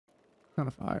Kind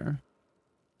of fire.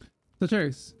 So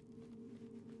Chase,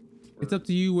 it's up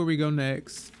to you where we go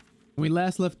next. When we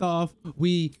last left off,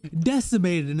 we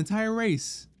decimated an entire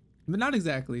race. But not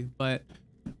exactly, but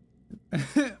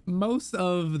most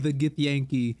of the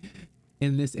Githyanki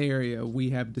in this area we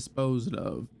have disposed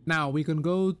of. Now we can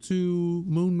go to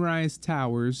Moonrise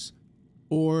Towers,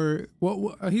 or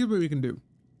here's what we can do.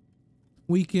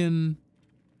 We can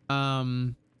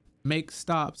make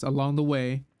stops along the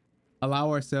way, allow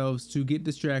ourselves to get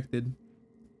distracted,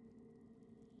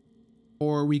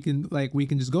 or we can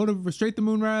just go to straight to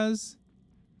Moonrise,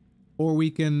 or we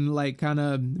can like kind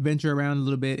of venture around a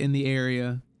little bit in the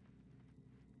area.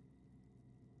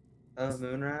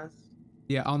 Moonrise?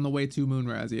 Yeah, on the way to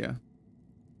Moonrise, yeah.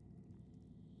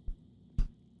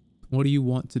 What do you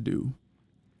want to do?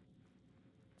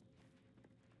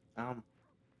 I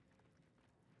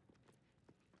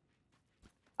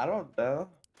don't know.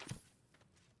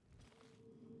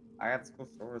 I got this cool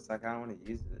sword, so I kind of want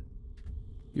to use it.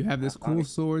 You have this cool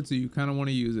sword, so you kind of want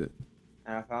to use it.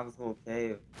 And I found this little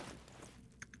cave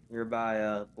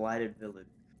nearby Blighted Village.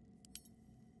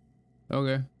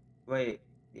 Okay. Wait,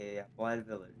 yeah, Blighted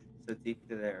Village. So TP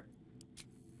to there.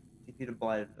 TP to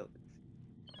Blighted Village.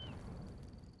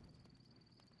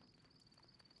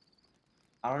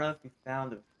 I don't know if you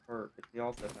found it first, but you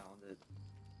also found it.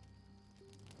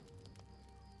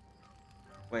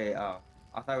 Wait, oh.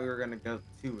 I thought we were gonna go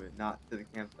to it, not to the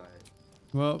campsite.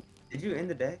 Well. Did you end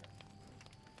the day?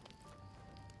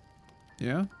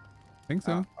 Yeah, I think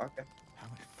so. Oh, okay. How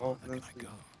far can I go?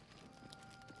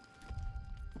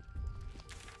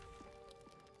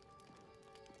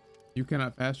 You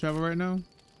cannot fast travel right now?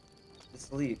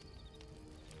 Sleep.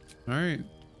 Alright.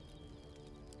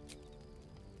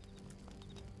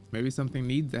 Maybe something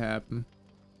needs to happen.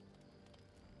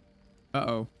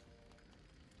 Uh-oh.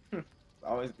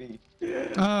 Always be.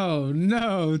 Oh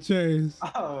no, Chase.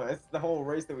 Oh, it's the whole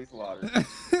race that we slaughtered.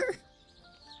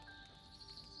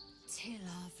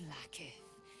 Tilav Lakith,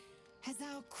 has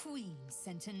our queen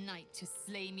sent a knight to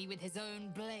slay me with his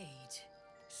own blade?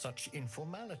 Such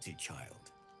informality, child.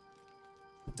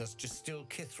 Does Still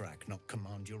Kithrak not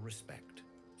command your respect?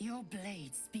 Your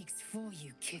blade speaks for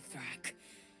you, Kithrak.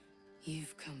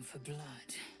 You've come for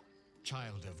blood.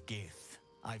 Child of Gith,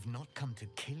 I've not come to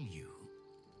kill you.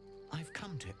 I've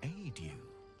come to aid you.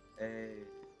 Hey.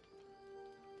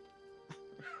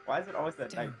 Why is it always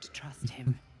that night? Don't trust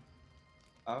him.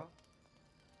 Oh?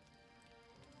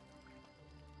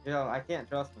 Yeah, I can't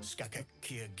trust him. Skakek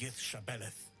Kia Gith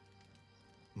Shabeleth.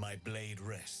 My blade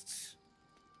rests.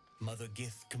 Mother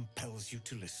Gith compels you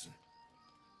to listen.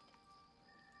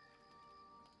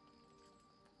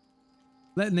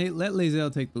 Let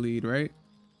Lae'zel take the lead, right?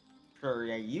 Sure,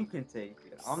 yeah, you can take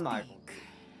it. I'm not going to.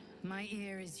 My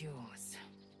ear is yours.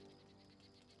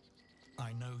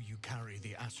 I know you carry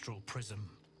the astral prism,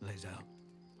 Lae'zel.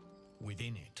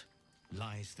 Within it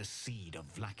lies the seed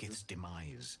of Vlakith's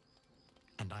demise,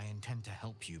 and I intend to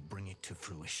help you bring it to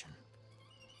fruition.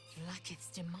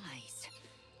 Vlakith's demise?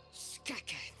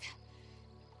 Skaketh.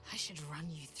 I should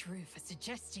run you through for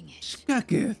suggesting it.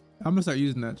 Skaketh. I'm gonna start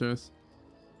using that, Jess.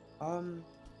 I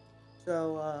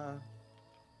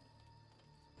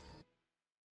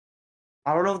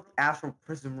don't know what astral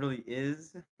prism really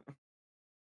is.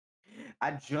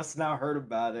 I just now heard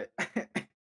about it.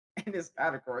 And it's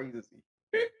kind of crazy.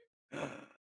 And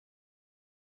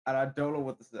I don't know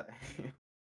what to say.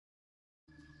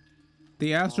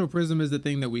 The astral prism is the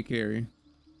thing that we carry.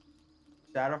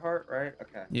 Shadowheart, right?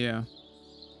 Okay. Yeah.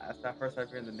 That's that first time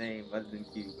hearing the name, other than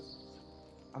cube.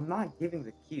 I'm not giving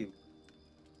the cube.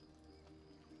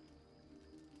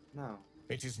 No.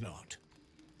 It is not.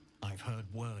 I've heard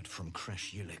word from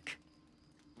Kresh Yulik.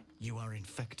 You are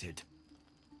infected.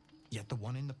 Yet the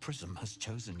one in the prism has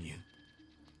chosen you.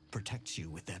 Protects you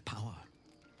with their power.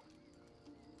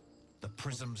 The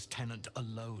prism's tenant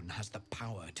alone has the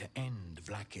power to end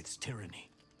Vlakith's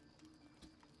tyranny.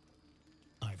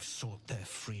 I've sought their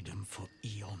freedom for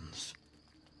eons.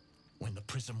 When the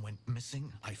prism went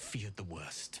missing, I feared the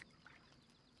worst.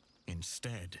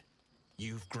 Instead,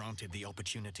 you've granted the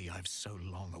opportunity I've so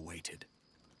long awaited.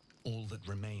 All that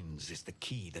remains is the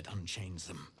key that unchains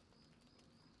them.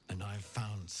 And I've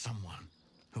found someone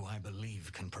who I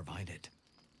believe can provide it.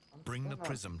 Bring the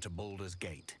prism to Baldur's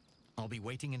Gate. I'll be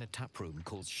waiting in a taproom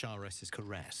called Shares's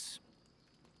Caress.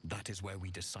 That is where we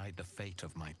decide the fate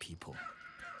of my people.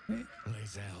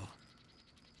 Lae'zel,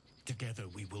 together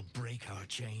we will break our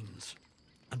chains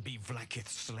and be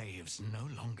Vlakith's slaves no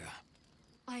longer.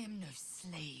 I am no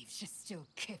slave, Still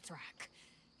Kithrak.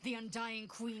 The Undying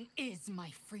Queen is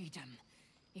my freedom.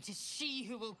 It is she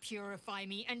who will purify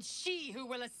me, and she who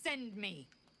will ascend me.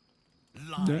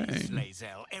 Lies, Dang.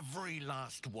 Lae'zel, every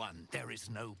last one. There is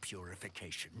no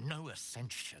purification, no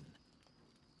ascension.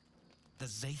 The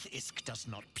Zaith-Isk does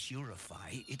not purify,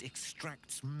 it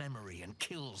extracts memory and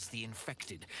kills the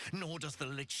infected. Nor does the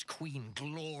Lich Queen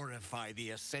glorify the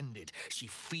ascended. She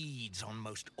feeds on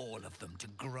most all of them to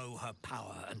grow her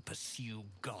power and pursue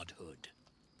godhood.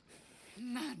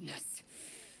 Madness.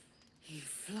 You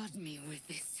flood me with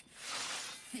this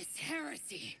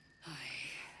heresy.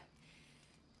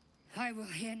 I will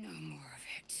hear no more of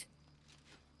it.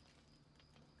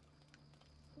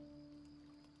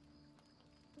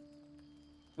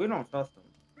 We don't trust him.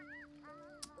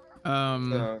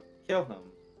 So kill him.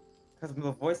 Because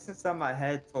the voice inside my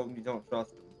head told me don't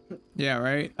trust him. Yeah,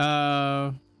 right.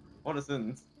 What a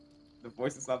sentence. The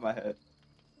voice inside my head.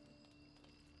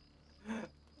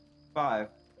 5.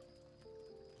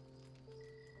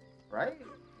 Right?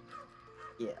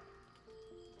 Yeah.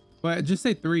 But just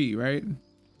say 3, right?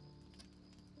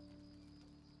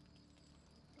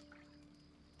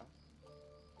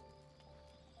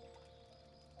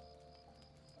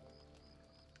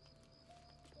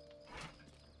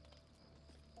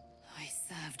 I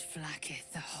served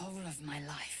Vlaakith the whole of my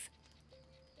life.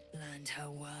 Learned her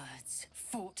words,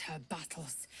 fought her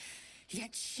battles.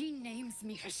 Yet she names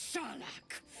me her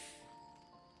Sharlak.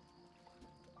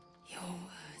 Your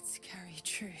words carry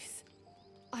truth.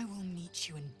 I will meet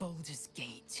you in Baldur's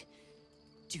Gate.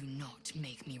 Do not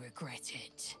make me regret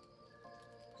it.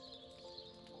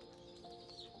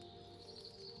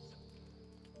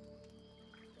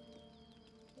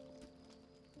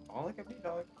 All I can be,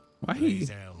 dog. Why?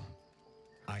 Lae'zel,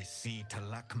 I see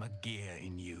Talak Magir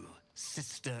in you,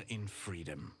 sister in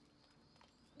freedom.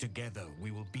 Together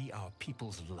we will be our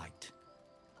people's light.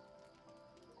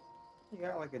 You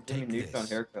got like a Jimmy Take Neutron this.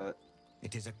 haircut.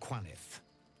 It is a Quanith,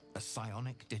 a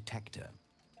psionic detector.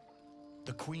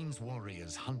 The Queen's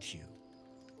warriors hunt you.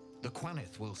 The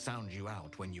Quanith will sound you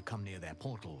out when you come near their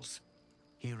portals.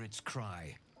 Hear its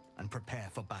cry and prepare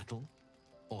for battle,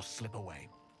 or slip away.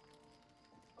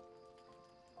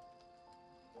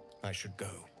 I should go.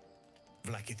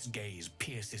 Vlaakith's gaze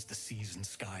pierces the seas and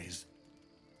skies.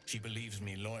 She believes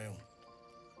me loyal,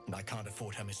 and I can't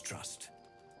afford her mistrust.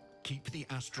 Keep the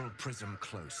astral prism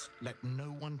close. Let no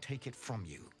one take it from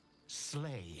you.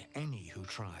 Slay any who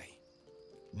try.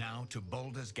 Now to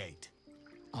Baldur's Gate.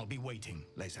 I'll be waiting,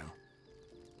 Lae'zel.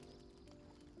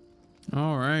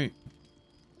 All right.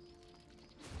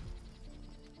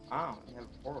 Ah, you have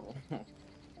a portal.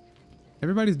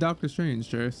 Everybody's Doctor Strange,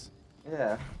 Jess.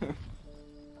 Yeah.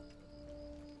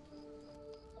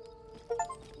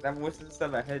 That voice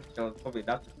inside my head told me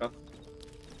not to trust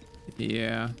him.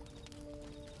 Yeah.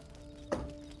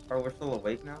 Or we're still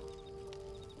awake now?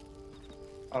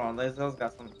 Hold on, Lae'zel's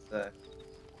got something to say.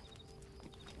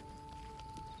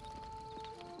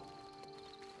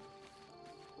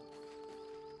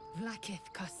 Vlaakith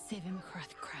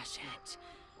Ssibmcrath Crashet.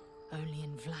 Only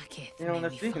in Vlaakith You know, may they're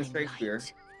we speaking find Shakespeare.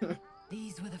 light.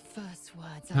 These were the first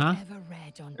words Huh? I ever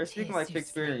read on They're speaking like Tirsu's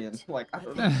Shakespearean. slate. Like, I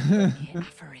But don't they know. are mere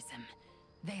aphorism.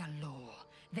 They are law.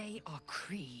 They are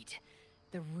creed.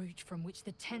 The root from which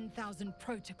the 10,000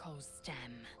 protocols stem.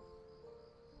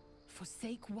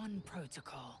 Forsake one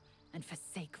protocol, and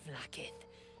forsake Vlaakith.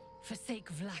 Forsake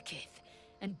Vlaakith,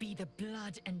 and be the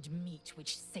blood and meat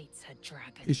which sates her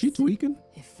dragons. Is she tweaking?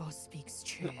 If Voss speaks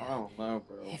true, I don't know,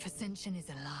 bro. if ascension is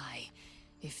a lie,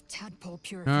 if tadpole right,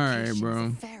 purification bro.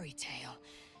 is a fairy tale,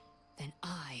 then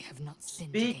I have not sinned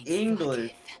Speak against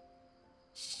English. Vlaakith.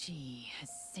 She has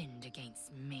sinned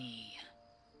against me.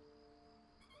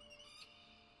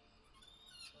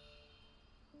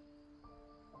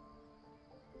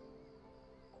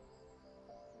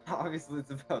 Obviously,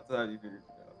 it's about time you figured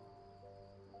it out.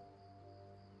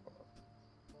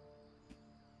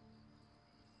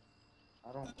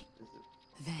 I don't. Is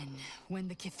it? Then, when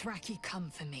the Kithraki come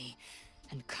for me,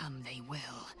 and come they will,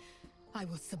 I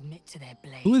will submit to their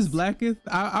blades. Who is Blacketh?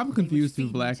 I'm They would confused who feed me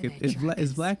to Blacketh their is. Is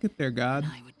dragons, Blacketh their god?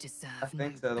 and I would deserve I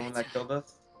think no so. The one that better. killed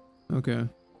us. Okay.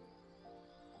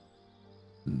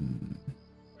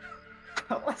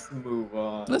 Let's move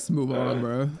on. Let's move on,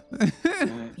 bro.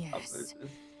 Yes.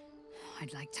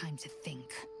 I'd like time to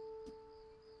think.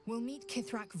 We'll meet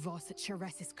Kithrak Voss at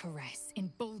Shares's Caress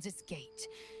in Baldur's Gate.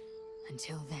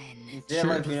 Until then, Yeah, Sure.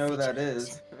 like we know who that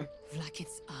is.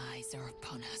 Vlaakith's eyes are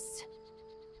upon us.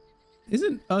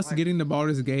 Isn't us Like- getting to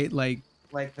Baldur's Gate like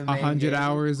Like the main 100 game.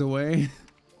 hours away?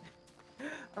 I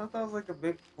thought that was like a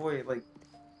big point, like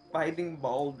fighting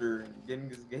Baldur and getting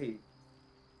his gate.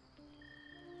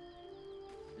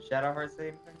 Did Shadowheart say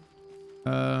anything?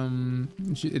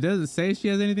 It doesn't say she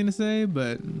has anything to say,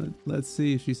 but let's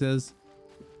see if she says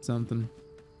something.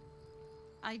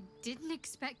 I didn't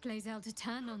expect Lae'zel to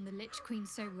turn on the Lich Queen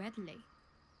so readily.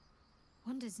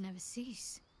 Wonders never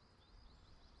cease.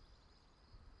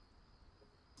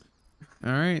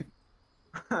 All right.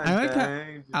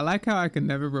 Dang. I like how I can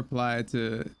never reply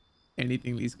to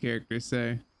anything these characters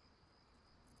say.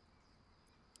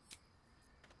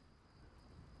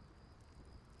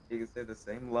 You can say the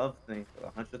same love thing for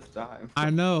the 100th time. I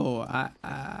know.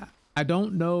 I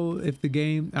don't know if the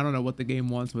game. I don't know what the game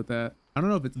wants with that. I don't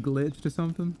know if it's glitched or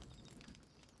something.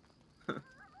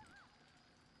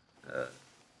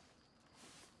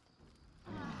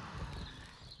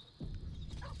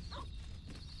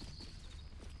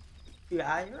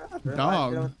 Yeah, you're not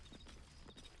Dog.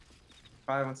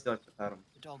 Probably wants to like to pet him.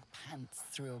 The dog pants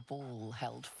through a ball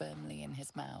held firmly in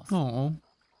his mouth. Oh.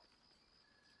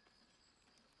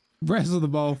 Wrestle the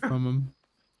ball from him.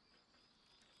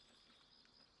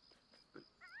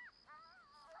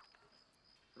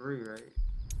 Three, right?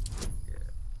 Yeah.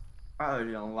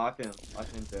 Probably unlock him.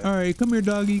 Lock him down. All right, come here,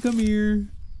 doggy. Come here.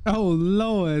 Oh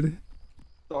Lord.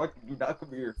 Doggy, do not come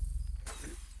here.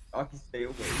 Doggy, stay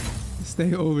away.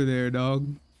 Stay over there,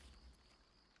 dog.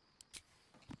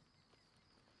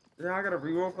 Yeah, I gotta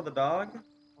reroll for the dog?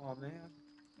 Oh man.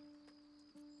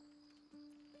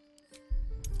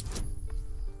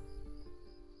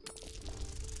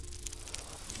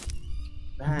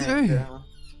 Dang. Dang.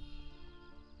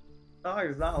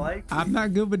 Dog is not like you. I'm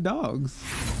not good with dogs.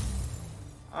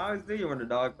 I always knew you were a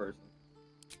dog person.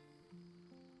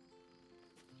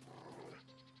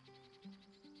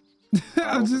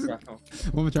 I'm just wow.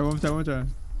 one more try.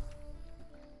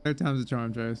 Third time's a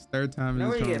charm, Trace. Third time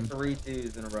Now is a we charm. get 3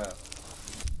 2s in a row.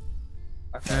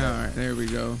 Okay. All right, there we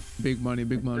go. Big money,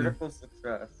 big money. Critical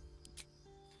success.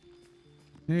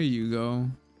 There you go.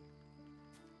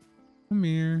 Come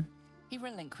here. He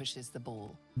relinquishes the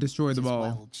ball. Destroy It the is ball.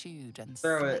 Well chewed and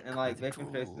Throw it slick and like with make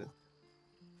him chase drool. it.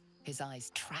 His eyes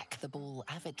track the ball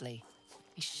avidly.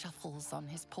 He shuffles on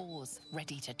his paws,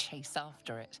 ready to chase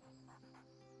after it.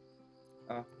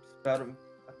 Oh, just pet him.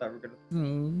 I thought we were gonna.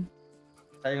 Oh,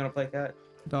 How you gonna play catch?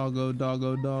 doggo,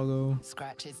 doggo, doggo.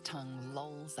 Scratch's tongue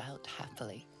lolls out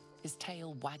happily, his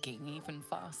tail wagging even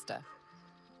faster.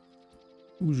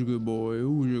 Who's a good boy?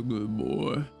 Who's a good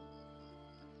boy?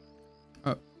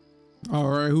 All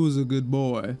right, who's a good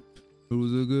boy?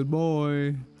 Who's a good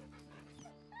boy?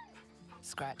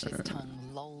 Scratch's tongue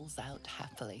lolls out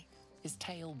happily, his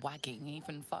tail wagging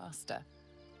even faster.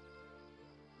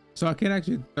 So I can't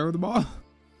actually throw the ball?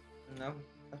 No.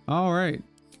 All right.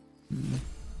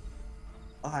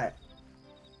 Alright.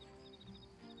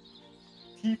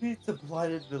 TP to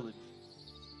Blighted Village.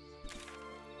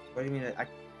 What do you mean?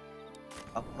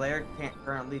 A player can't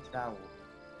currently travel.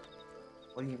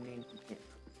 What do you mean he can't?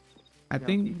 I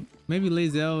think maybe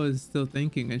Lae'zel is still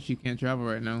thinking and she can't travel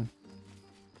right now.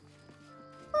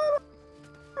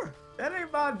 That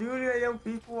ain't my duty that young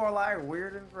people are like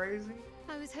weird and crazy.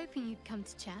 I was hoping you'd come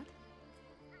to chat.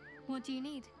 What do you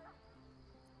need?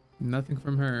 Nothing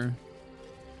from her.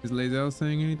 Is Lae'zel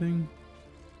saying anything?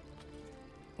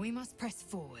 We must press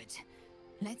forward.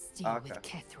 Let's deal with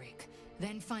Ketheric,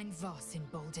 then find Voss in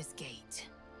Baldur's Gate.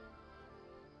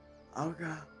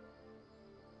 Okay.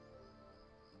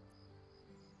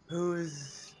 Who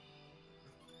is...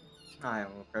 I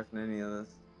haven't pressing any of this.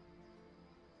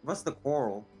 What's the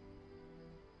quarrel?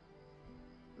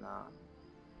 Nah.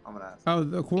 I'm gonna ask. Oh,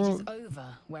 the It quarrel. is over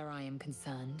where I am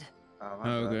concerned. Oh, Oh, my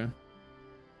bad. okay.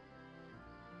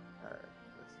 Alright.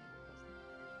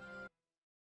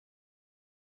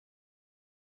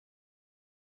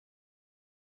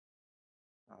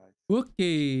 Alright.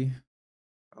 Okay.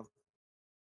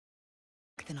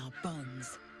 Than our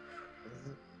bones.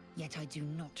 Is it? Yet I do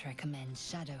not recommend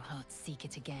Shadowheart seek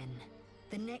it again.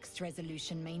 The next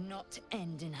resolution may not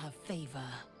end in her favor.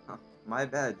 Huh. My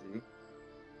bad, G.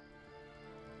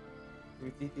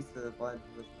 Can you TP to the blind?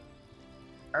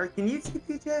 Alright, can you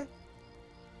TP, Jay?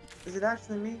 Is it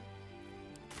actually me?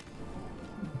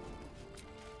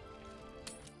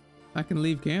 I can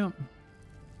leave camp.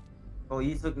 Oh,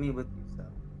 you took me with you,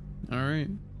 so. All right.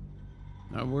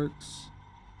 That works.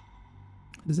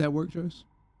 Does that work, Joyce?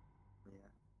 Yeah.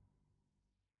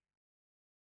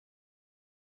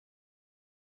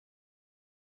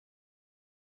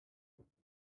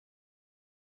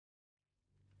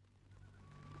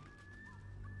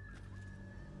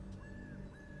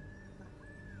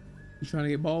 You trying to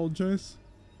get bald, Joyce?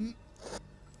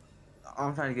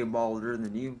 I'm trying to get balder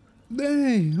than you.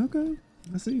 Dang. Okay.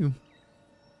 I see you.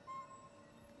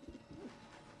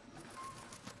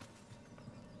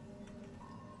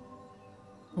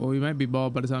 Oh, we might be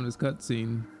bald by the time this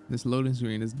cutscene, this loading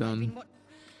screen is done.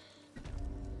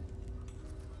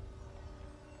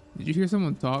 Did you hear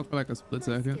someone talk for like a split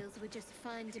My second? skills were just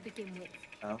fine to begin with.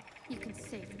 Oh. You can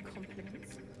save the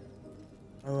compliments.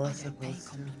 Oh, I don't pay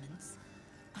compliments.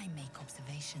 I make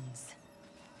observations.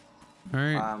 All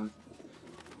right.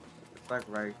 It's like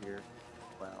right here.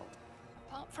 Well.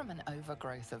 Apart from an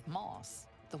overgrowth of moss,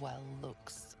 the well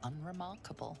looks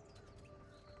unremarkable.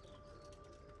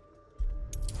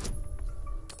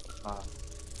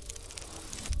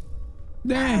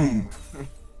 Dang.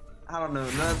 I don't know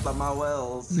nothing about my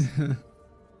wells.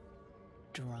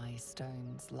 Dry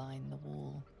stones line the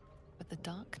wall, but the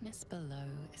darkness below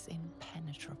is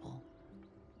impenetrable.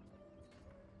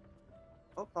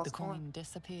 Oh, The coin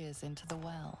disappears into the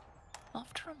well.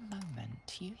 After a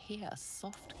moment, you hear a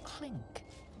soft clink,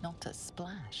 not a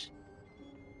splash.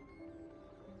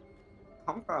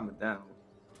 I'm calming down.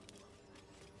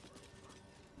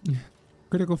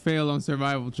 Critical fail on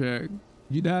survival check.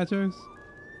 You die, Chase?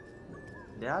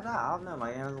 Yeah, I don't know.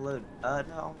 My game's loaded.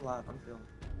 No, I'm alive. I'm chilling.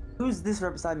 Who's this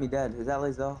right beside me dead? Is that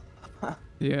Lazel?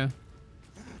 Yeah.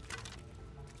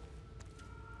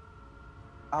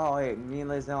 Oh, wait. Me and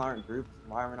Lazel aren't groups.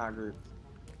 Why are we not groups?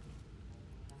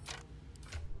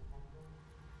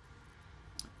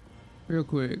 Real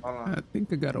quick. Hold on. I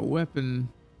think I got a weapon.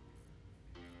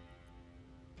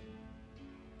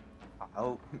 I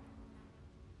hope.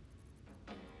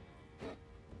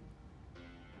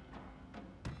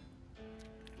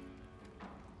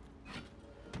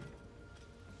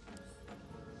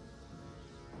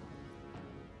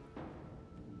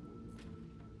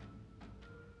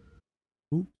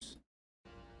 Oops.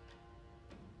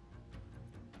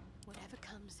 Whatever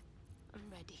comes, I'm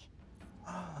ready.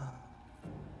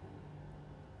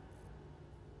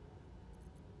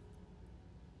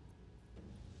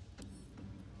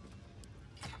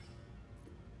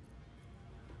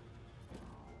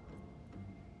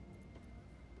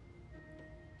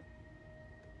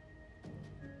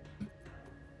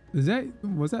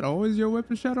 Was that always your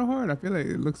weapon, Shadowheart? I feel like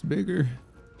it looks bigger.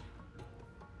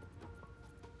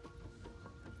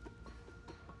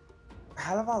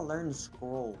 How do I learn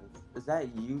scrolls? Is that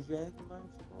you, Jay, who learns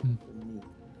scrolls? Or me?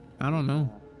 I don't know.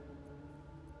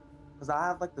 Because I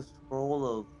have like the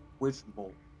scroll of Witch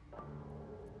Bolt.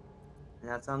 And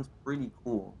that sounds pretty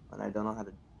cool, but I don't know how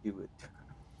to do it.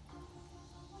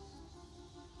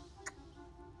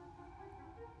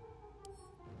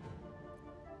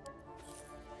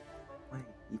 Wait,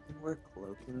 you can wear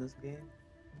cloak in this game?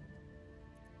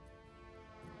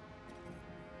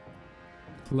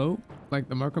 Cloak? Like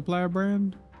the Markiplier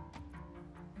brand?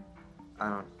 I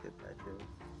don't get that joke.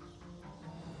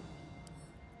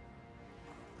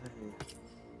 Hey,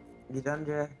 you done,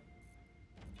 Jay?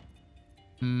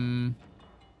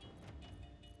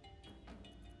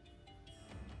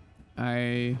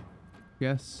 I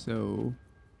guess so.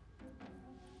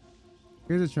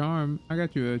 Here's a charm. I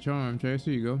got you a charm, Chase.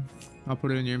 Here you go. I'll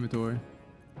put it in your inventory.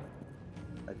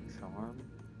 A charm?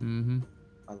 Mm-hmm.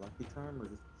 A lucky charm or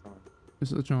just a charm?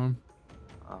 Just a charm.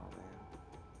 Oh, man.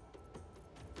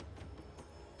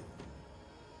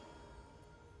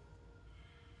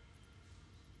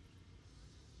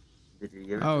 Did you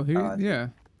give it Oh, to here, yeah.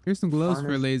 Here's some gloves for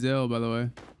Harness. Lazel, by the way.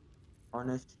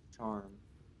 Harnessed charm.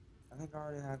 I think I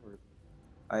already have her.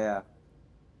 Oh, yeah.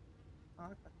 Oh,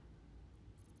 okay.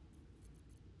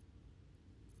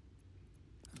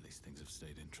 At least things have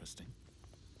stayed interesting.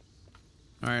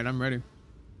 All right, I'm ready.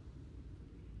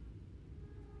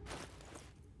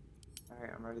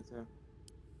 Alright, I'm ready too.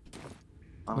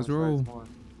 Let's roll.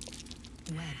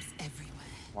 Webs everywhere.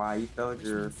 Wow, you failed Which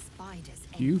your... means spiders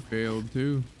You everywhere. failed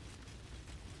too.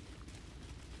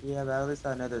 Yeah, but at least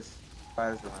I know there's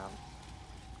spiders around.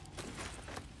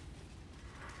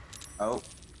 Oh.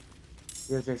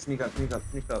 Yeah, Jay, sneak up.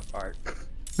 Alright.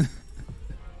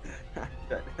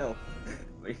 That help.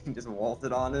 We can just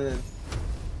vaulted on in.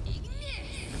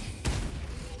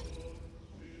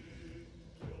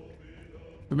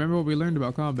 Remember what we learned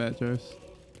about combat, Chase?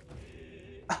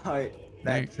 Alright,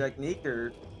 Dang. that technique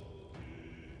or...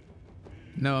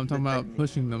 No, I'm talking about technique.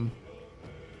 pushing them.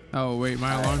 Oh, wait,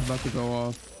 my alarm's about to go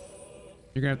off.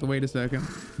 You're gonna have to wait a second.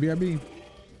 BRB.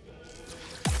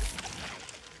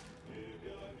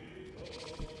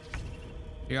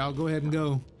 Yeah, I'll go ahead and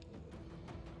go.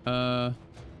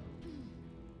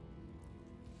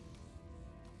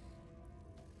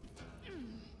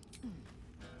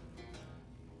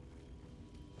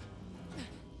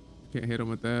 Can't hit him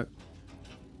with that.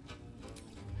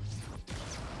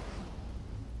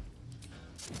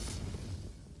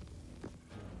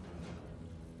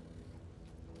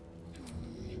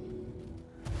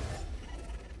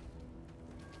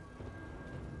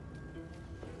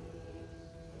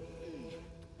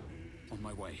 On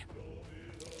my way.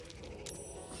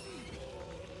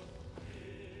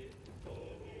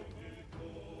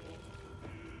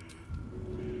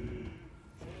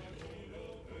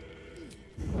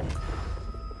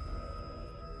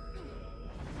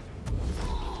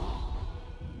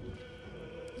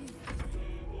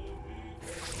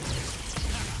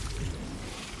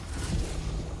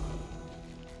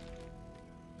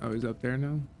 Oh, he's up there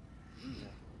now.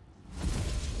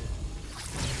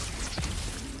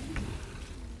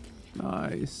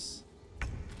 Nice.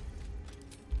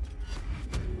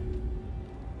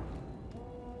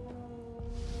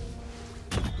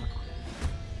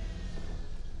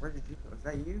 Where did you go? Is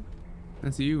that you?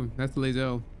 That's you. That's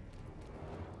Lazel.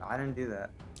 No, I didn't do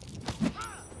that.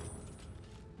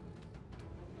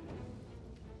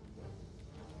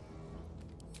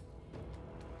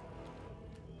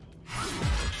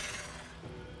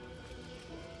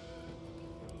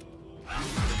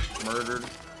 Murdered.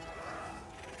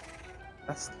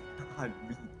 That's not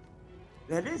me.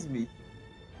 That is me.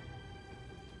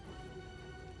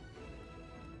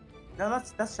 No,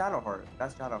 that's Shadowheart.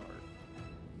 That's Shadowheart.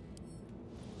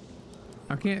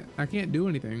 I can't do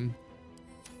anything.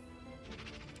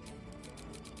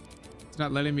 It's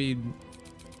not letting me.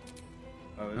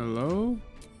 Oh, Hello?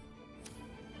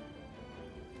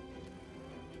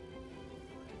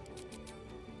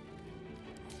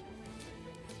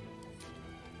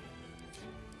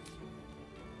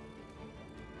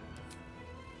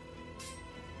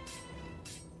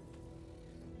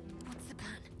 What's the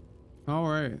plan? All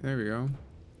right, there we go.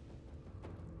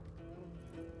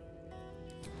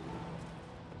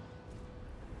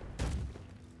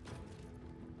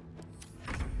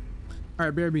 All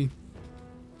right, BRB.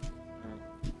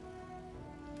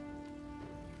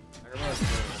 I realize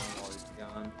while he's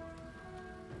gone.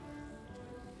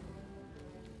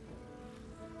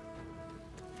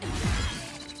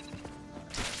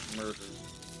 Murder.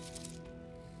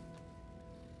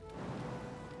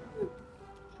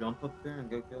 Jump up there and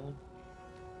go kill him?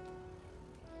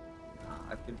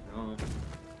 Nah, I could jump.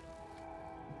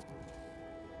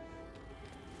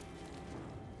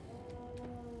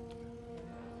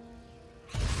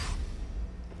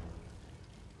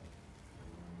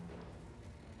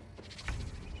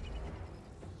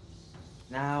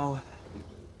 Now,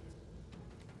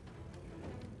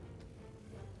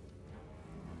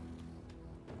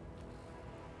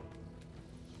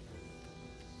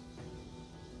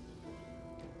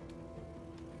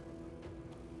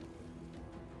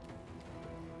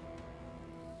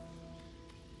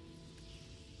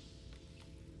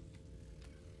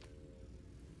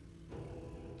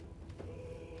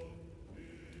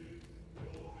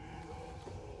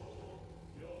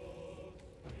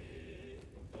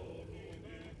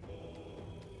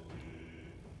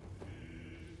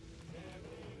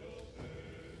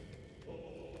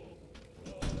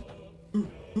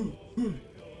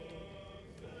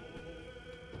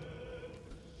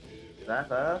 is that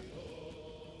fast?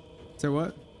 So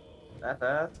what? That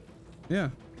fast? Yeah.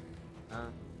 Uh,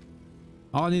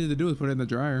 All I needed to do was put it in the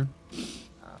dryer.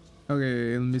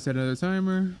 Okay, let me set another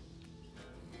timer.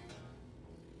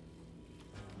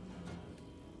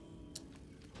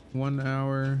 One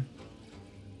hour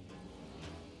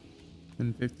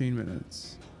and 15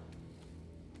 minutes.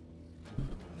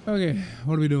 Okay,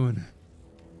 what are we doing?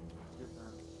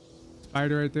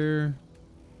 Spider right there.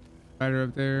 Spider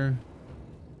up there.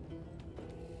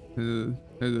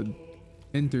 There's a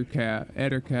Ether cap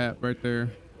right there.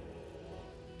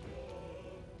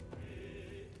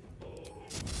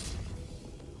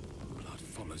 Blood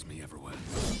follows me everywhere.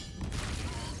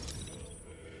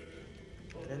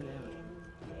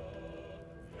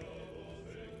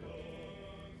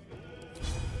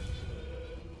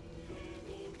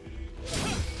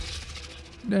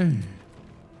 Dang.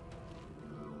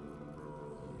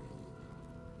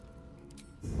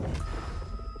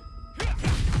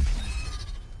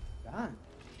 God.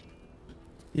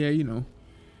 Yeah, you know.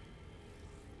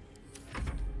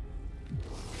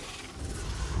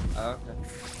 Okay.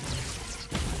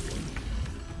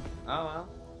 Oh well.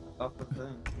 Off the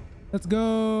thing. Let's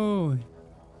go.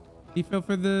 He fell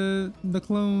for the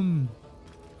clone.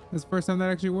 That's the first time that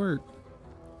actually worked.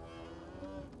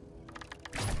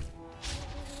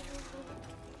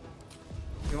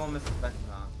 You won't miss the second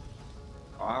time.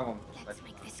 Oh, I won't miss the Let's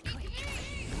second make time. this quick.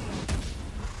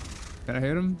 Did I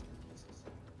hit him?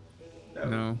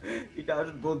 No. He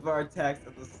dodged both of our attacks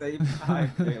at the same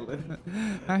time, Galen.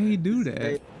 How he do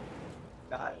that?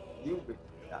 Not you, but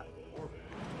not horrible.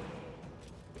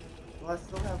 Well, I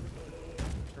still have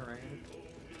terrain.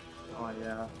 Oh,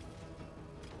 yeah.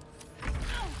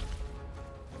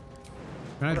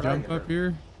 Can I What did I jump get up hurt?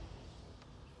 here?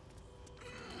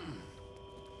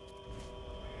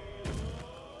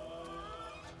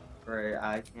 Great,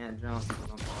 I can't jump.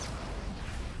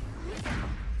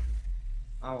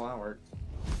 Oh, well, that worked.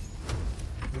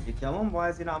 Did you kill him? Why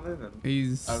is he not moving?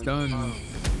 He's Oh, stunned. oh.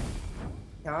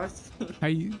 Yeah, I was How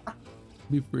you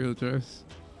be for real, Trace?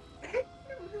 he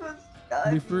was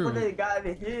stunned. Be for real. He got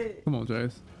hit. Come on,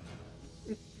 Trace.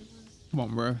 Come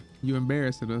on, bro. You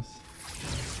embarrassing us.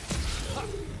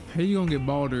 How you gonna get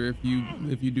Baldur if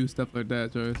you do stuff like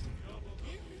that, Joyce?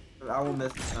 I will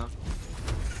miss it now.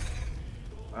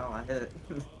 Well, I hit it.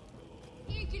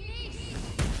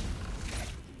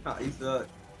 Oh, you suck.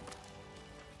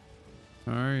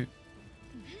 Alright.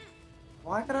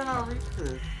 Why could I not reach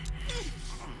this?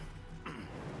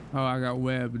 Oh, I got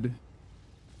webbed.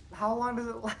 How long does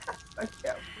it last? I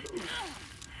can't move.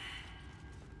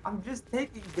 I'm just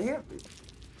taking damage.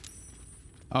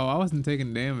 Oh, I wasn't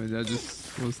taking damage. I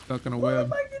just was stuck in a Where web.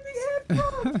 am I getting hit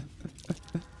from?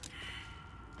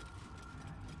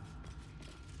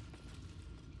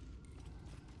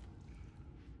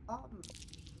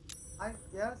 I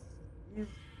guess use.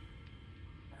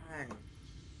 Dang.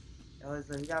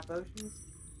 Eliza, you got potions?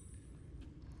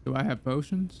 Do I have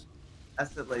potions?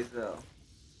 That's it, Lazo.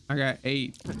 I got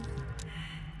 8.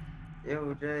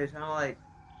 Ew, Jay, trying to like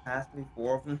pass me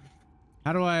 4 of them.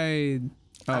 How do I?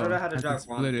 Oh, I don't know how to I drop can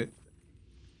split it.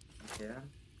 Yeah.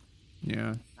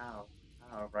 Yeah. How?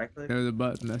 How? Right click? There's a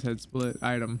button that said split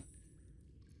item.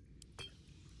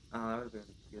 Oh, that would have been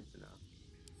good to know.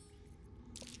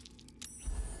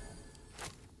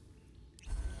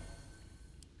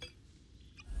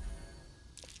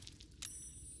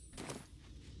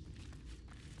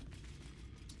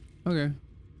 Okay.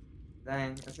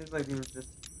 Dang, it seems like he was just.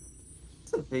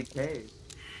 It's a big cave.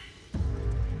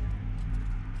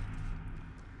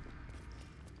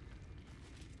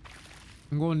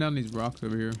 I'm going down these rocks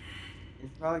over here. You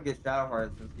should probably get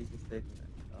Shadowheart since he's just taking it.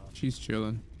 She's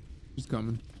chilling. She's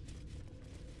coming.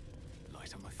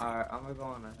 Light on my feet. Alright, I'm gonna go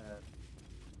on ahead.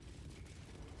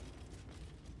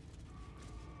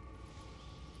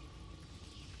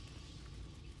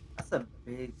 That's a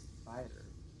big spider.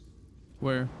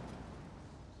 Where?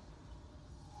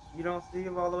 You don't see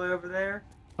him all the way over there?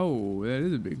 Oh, that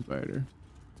is a big spider.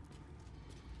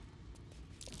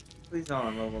 Please don't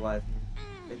immobilize me.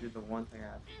 They did the one thing I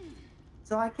asked.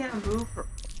 So I can't move for.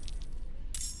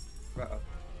 Uh-oh.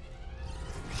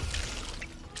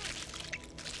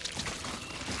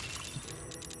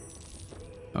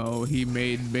 Oh, he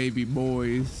made baby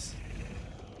boys.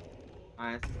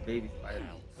 Alright, this is baby spider.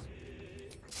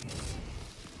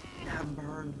 That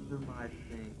burned through my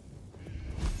thing.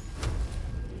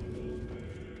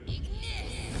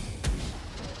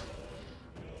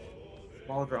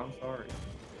 Baldur, I'm sorry.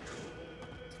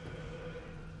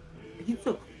 You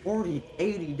took 40,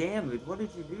 80 damage. What did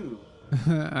you do?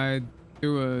 I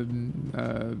threw a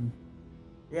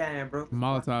Yeah, and it broke the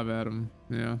Molotov at him.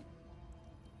 Yeah.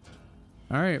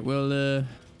 All right. Well,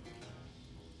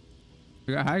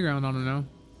 we got high ground on him now.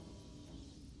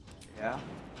 Yeah.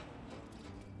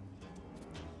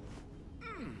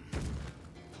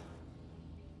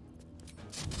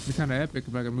 It'd be kind of epic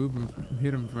if I could move him,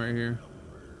 hit him from right here.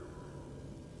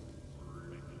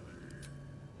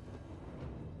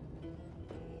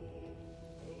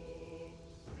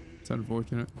 It's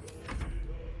unfortunate.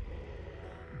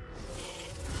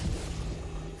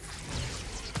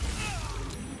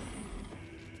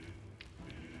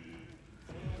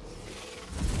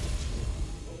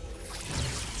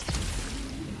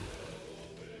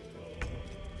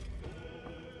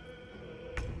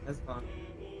 That's fun.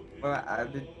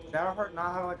 But did Shadowheart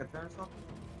not have like a turn or something?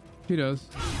 He does.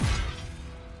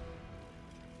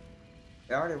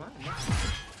 They already went.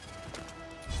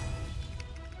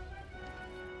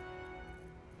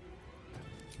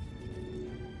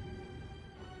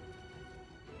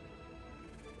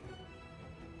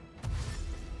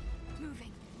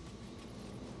 Moving.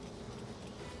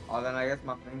 Oh, then I guess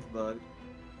my thing's bugged.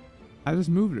 I just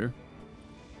moved her.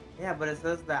 Yeah, but it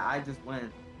says that I just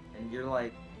went, and you're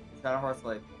like, Shadowheart's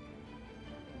like,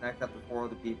 connect up to 4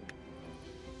 other people.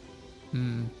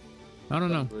 Hmm. I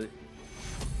don't know.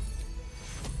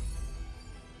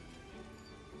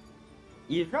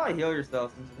 You should probably heal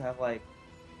yourself since you have like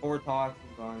 4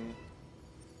 toxins on you.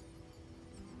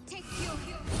 Take fuel.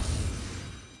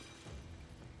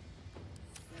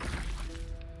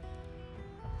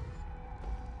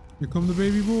 Here come the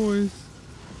baby boys.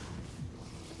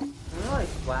 Can we like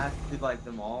flash to like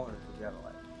them all, or do we gotta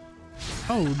like?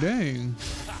 Oh, dang.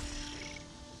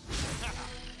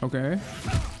 Okay.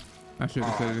 I shouldn't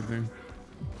have said anything.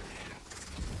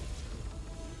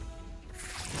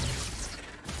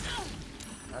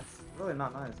 That's really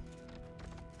not nice.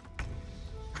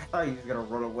 I thought you was gonna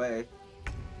run away.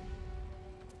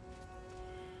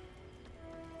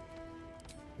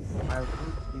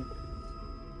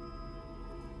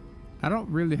 I don't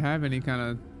really have any kind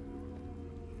of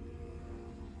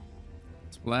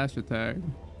splash attack.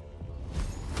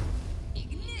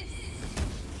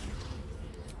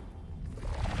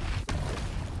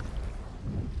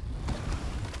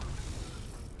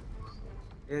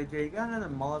 Yeah, Jay, you got another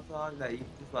Molotov that you can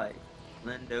just like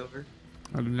lend over?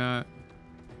 I do not.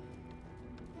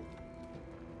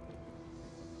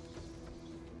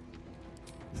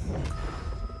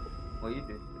 Well, you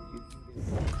do.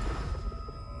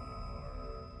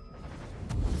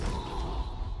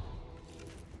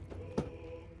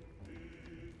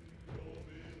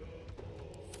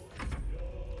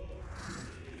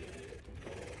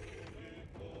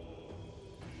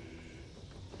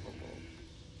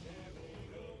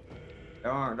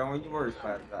 Don't you worry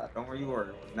about that. Don't worry, you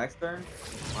worry. Next turn,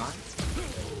 mine.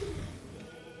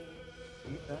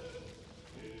 Eat that.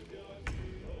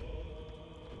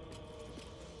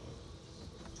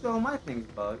 So my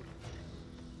thing's bugged,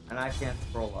 and I can't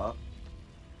scroll up.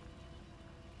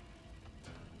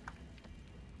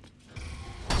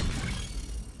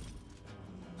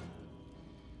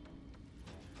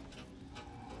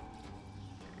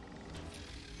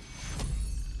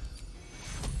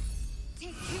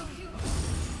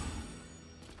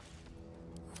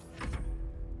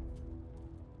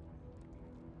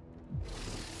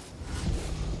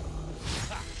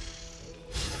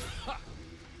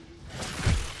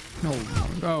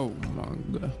 Oh my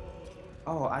god.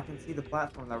 Oh, I can see the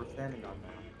platform that we're standing on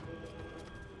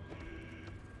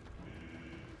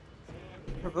now.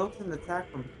 Provokes an attack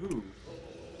from who?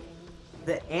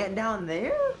 The ant down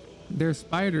there? There's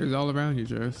spiders all around you,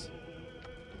 Jess.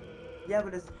 Yeah,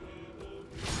 but it's...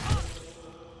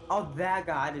 Oh, that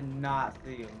guy, I did not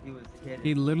see him. He was hidden.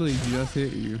 He literally just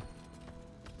hit you.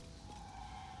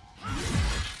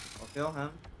 I'll kill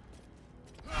him.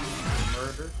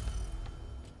 Murder.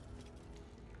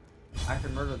 I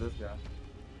can murder this guy.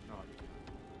 No.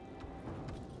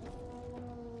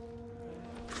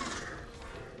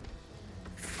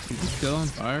 Is he still on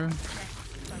fire?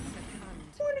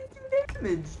 22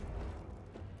 damage.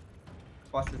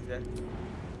 Watch this guy.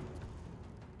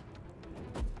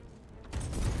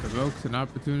 Provokes an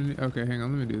opportunity. Okay, hang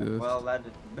on, let me do this. Well, that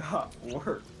did not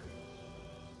work.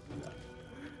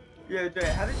 Yeah, Jay,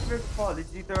 how did you make the fall? Did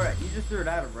you throw it? You just threw it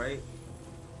at him, right?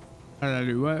 How did I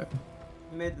do what?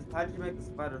 You made this. How did you make the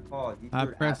spider fall? You I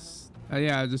threw it pressed.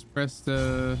 Yeah, I just pressed.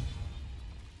 I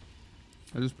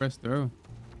just pressed throw.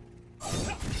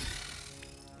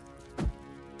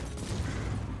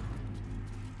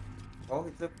 Oh,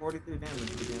 he took 43 damage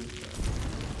again. So.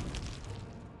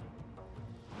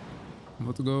 I'm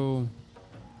about to go.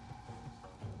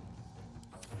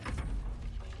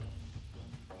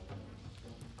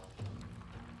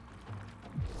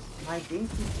 My game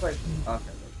keeps like.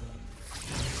 Okay.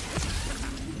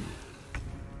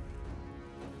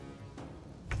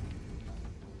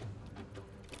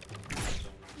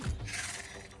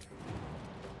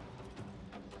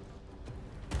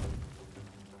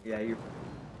 Yeah, you're.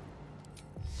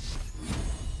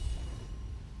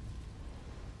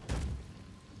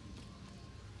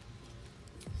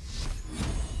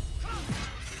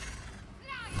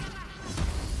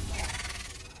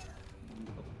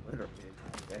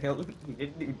 Hell, he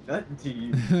didn't do nothing to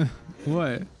you.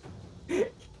 What?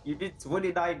 You did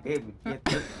 29 damage. You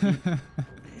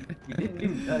didn't do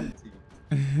nothing to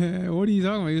you. What are you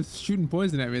talking about? He was shooting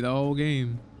poison at me the whole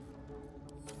game.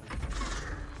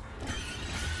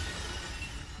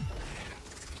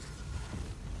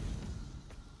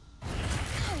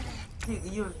 Dude,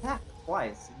 you attacked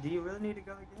twice. Do you really need to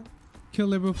go again?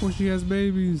 Kill her before she has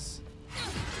babies.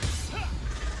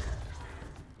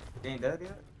 You ain't dead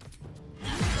yet?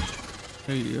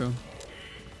 There you go.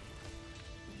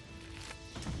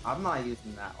 I'm not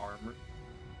using that armor.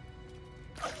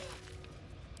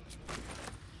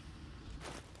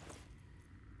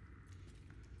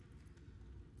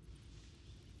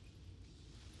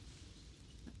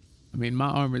 I mean, my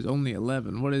armor is only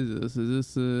 11. What is this?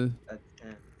 Is this That's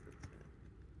 10.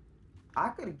 I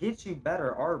could get you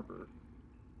better armor.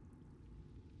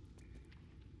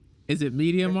 Is it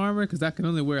medium armor? Because I can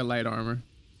only wear light armor.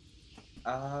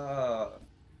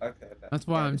 Okay. That's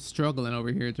why I'm struggling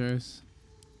over here, Jess.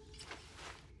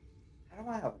 How do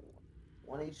I have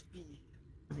 1 HP?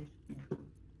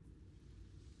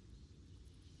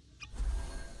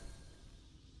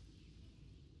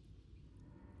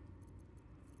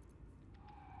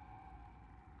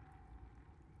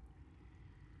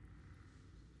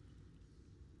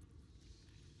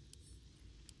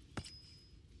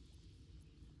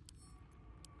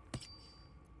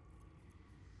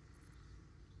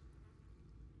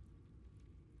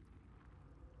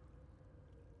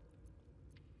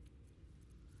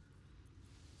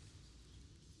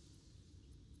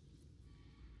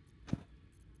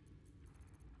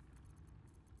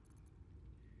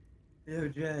 Yo,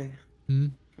 Jay. Hmm?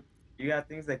 You got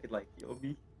things that could like heal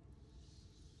me?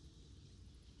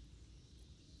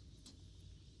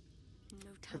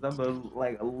 Cause I'm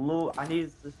like a little. I need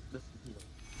this heal.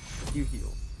 A few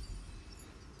heals.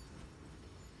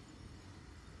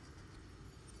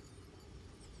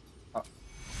 Oh,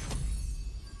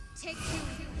 Take two.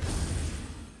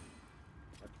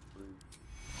 that's rude.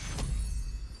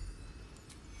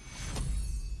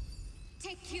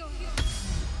 Take cure.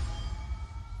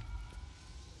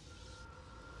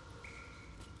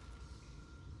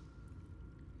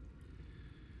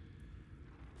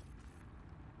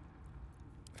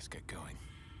 Let's get going.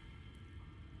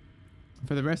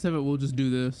 For the rest of it, we'll just do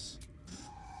this.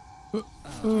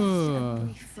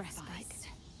 Brief respite.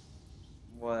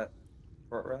 What?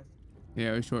 Short rest?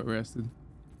 Yeah, we short rested.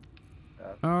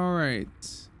 Yeah. All right.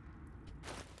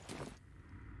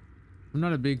 I'm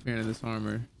not a big fan of this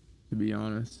armor, to be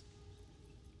honest,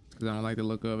 because I don't like the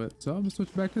look of it. So I'm gonna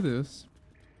switch back to this.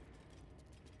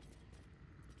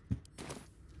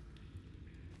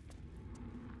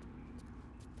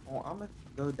 Oh, I'm gonna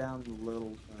go down a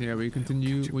little. Yeah, we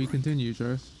continue. We continue,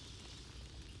 Charles.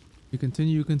 We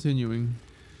continue continuing.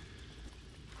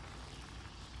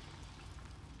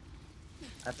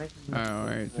 I think. All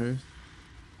right, Charles.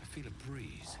 I feel a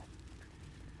breeze.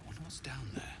 I wonder what's down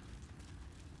there.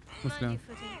 What's Mind down?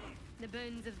 your footing. The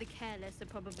bones of the careless are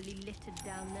probably littered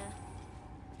down there.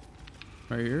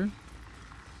 Right here.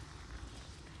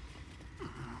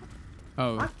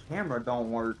 Oh, My camera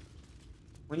don't work.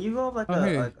 When you go up like Oh,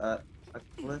 hey. a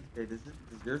cliff, does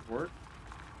yours work?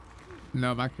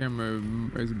 no, my camera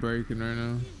is breaking right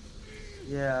now.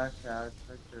 Yeah, okay, I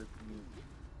expect yours to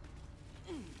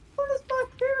move. What is my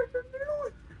character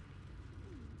doing?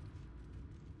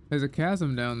 There's a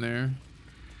chasm down there.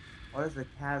 What is a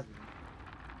chasm?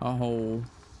 A hole.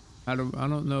 I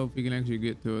don't know if we can actually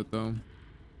get to it though.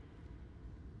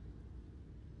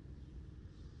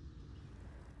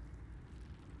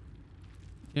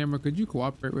 Camera, could you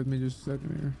cooperate with me just a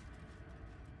second here?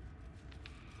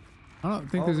 I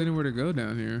don't think there's anywhere to go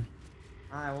down here.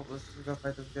 Alright, well, let's just go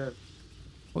fight this ghost.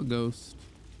 What ghost?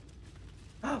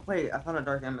 Oh, wait, I found a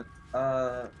dark element.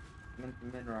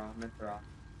 Mineral.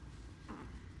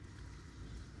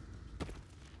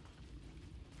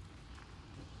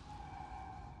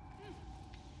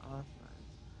 Oh, that's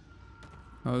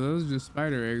nice. Oh, those are just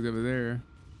spider eggs over there.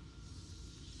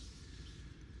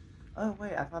 Oh,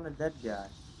 wait, I found a dead guy.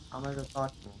 I'm gonna go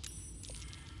talk to him.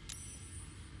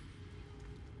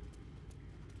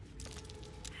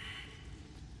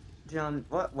 John,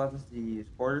 what weapons do you use?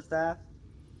 Quarterstaff?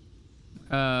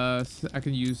 I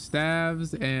can use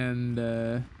staves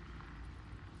and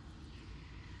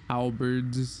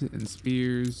halberds and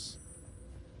spears.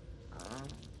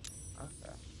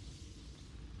 Okay.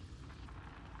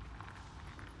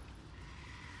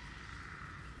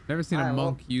 Never seen a Alright, well-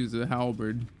 monk use a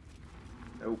halberd.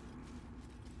 Nope.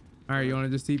 All right, you want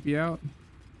to just TP out?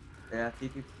 Yeah,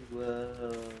 TTP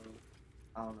will.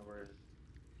 I don't know where it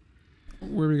is.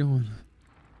 Where are we going?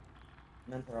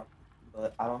 Mentor,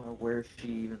 but I don't know where she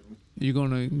even. You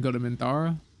gonna go to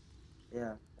Minthara?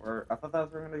 Yeah, or I thought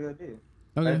that's where we're gonna go do.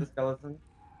 Okay. Fight the skeleton.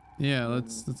 Yeah,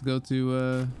 let's go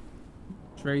to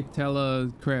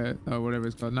Tretella Crash or whatever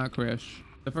it's called. Not Crash.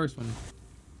 The first one.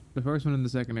 The first one in the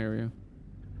second area.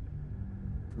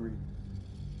 Three.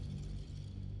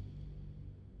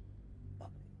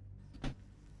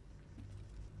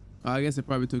 I guess it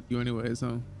probably took you anyway,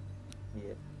 so.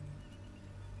 Yeah.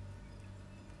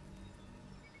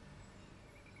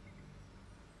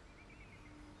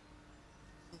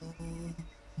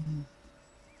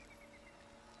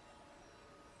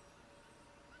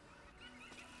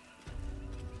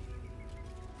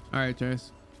 All right,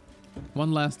 Chase.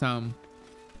 One last time.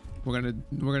 We're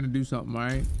gonna do something, all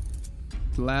right?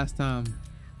 It's the last time.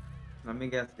 Let me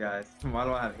guess, guys. Why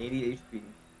do I have 80 HP?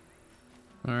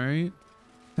 All right.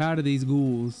 Tired of these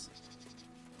ghouls.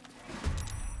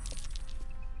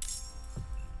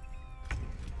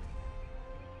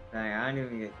 Dang, I didn't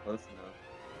even get close enough.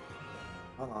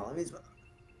 Hold on, let me.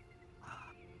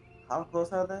 How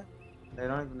close are they? They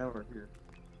don't even know we're here.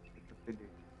 What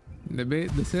they do.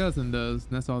 The salesman does.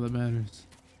 And that's all that matters.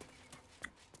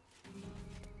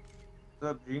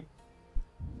 What's up, G?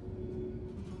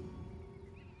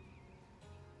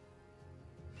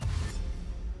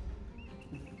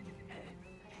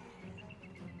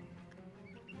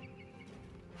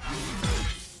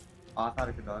 Oh, I thought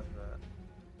I could dodge that.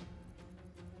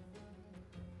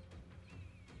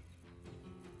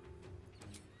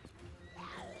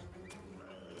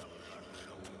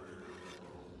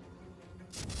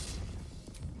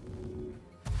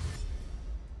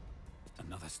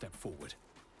 Another step forward.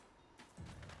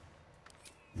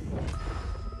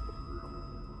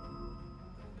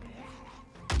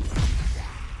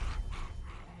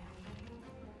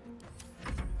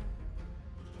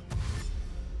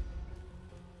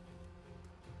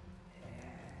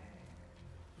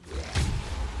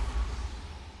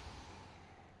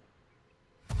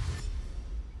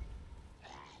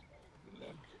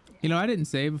 You know, I didn't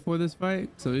save before this fight,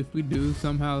 so if we do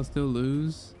somehow still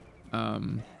lose,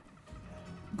 going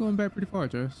back pretty far,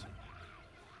 Jess.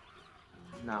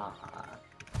 Nah.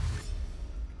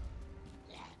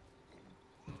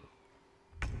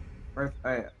 First,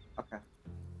 hey, okay.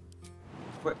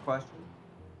 Quick question.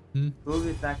 Who's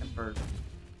attacking first?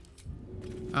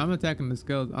 I'm attacking the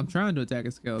skeleton. I'm trying to attack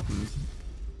a skeleton.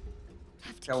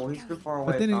 Okay, well, he's too far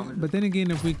away. But then again,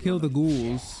 if we kill the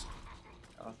ghouls,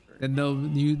 then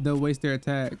they'll waste their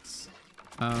attacks,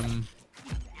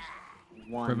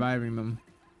 reviving them.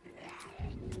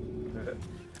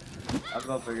 I'm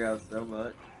gonna figure out so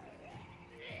much.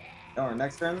 Oh,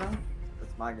 next turn though?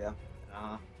 That's my go.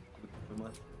 Nah, I'm too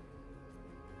much.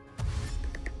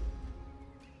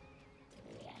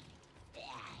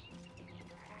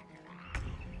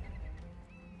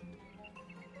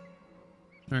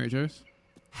 All right, Jess.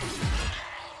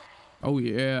 Oh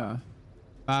yeah,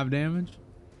 5 damage.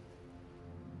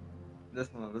 This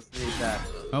one, let's see that.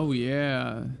 Oh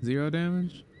yeah, 0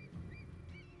 damage.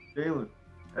 Jalen.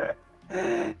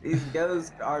 These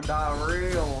ghosts are not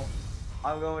real.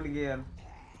 I'm going again.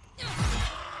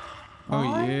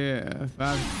 Oh yeah,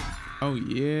 5. Oh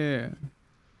yeah.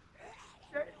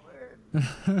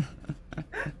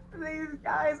 These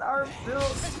guys are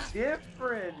built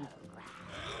different.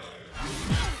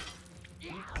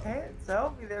 You can't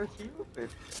tell me they're human.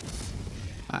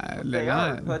 They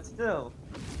are, but still.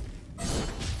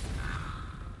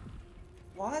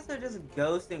 Why is there just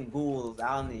ghosts and ghouls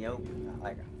out in the open?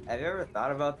 Like, have you ever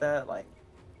thought about that? Like,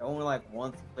 only like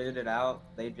once cleared it out,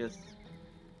 they just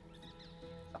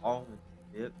all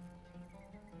dip.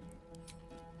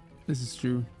 This is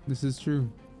true. This is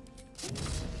true.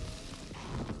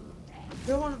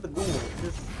 Kill one of the ghouls.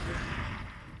 Just...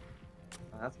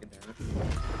 Oh, that's good damage.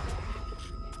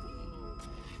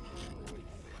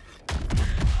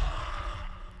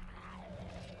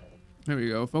 There we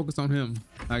go. Focus on him,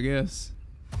 I guess.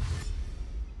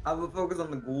 I would focus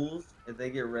on the ghouls. If they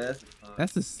get rest,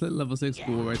 that's a level 6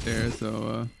 ghoul right there.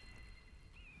 So,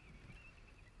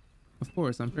 of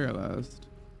course, I'm paralyzed.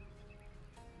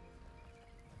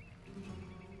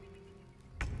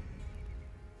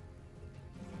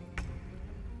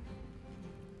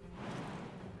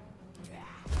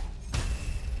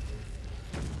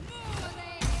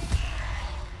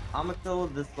 I'm gonna kill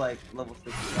this like level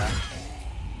 6 guy.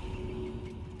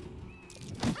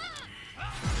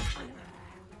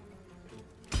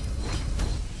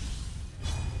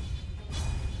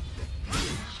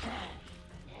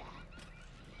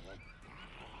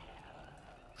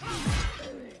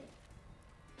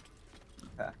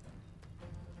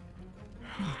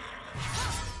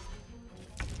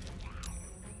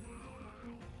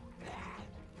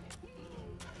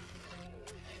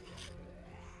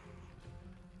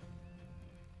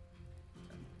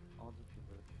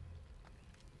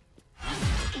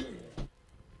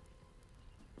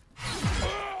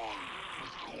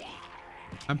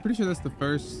 I'm pretty sure that's the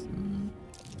first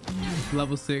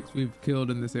level 6 we've killed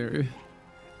in this area.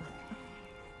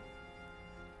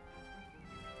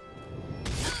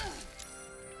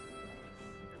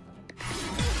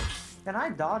 Can I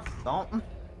dodge something?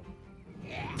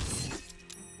 Yeah.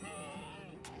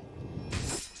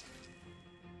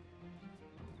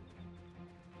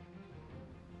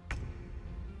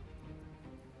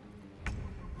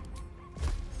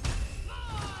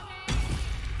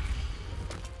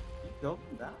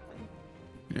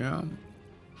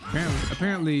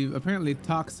 Apparently,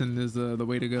 toxin is the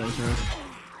way to go, sir.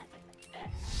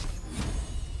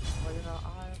 Well, you know,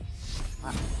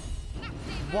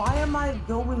 why am I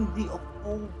going the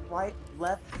whole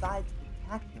left side to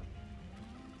attack him?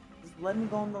 Just let me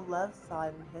go on the left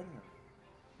side and hit him.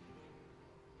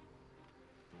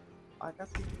 I guess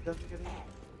he doesn't get it.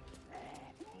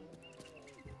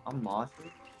 I'm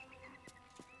nauseous.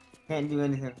 Can't do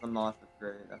anything if I'm nauseous.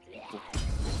 Great, that's cool.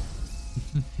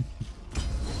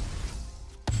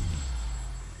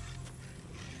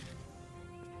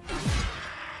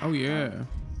 Oh yeah.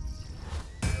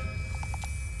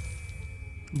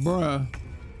 Bruh.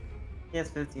 He has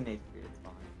 15 HP, it's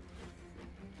fine.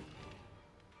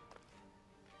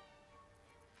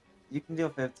 You can deal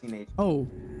 15 HP. Oh.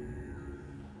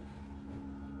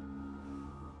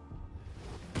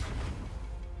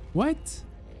 What?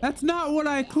 That's not what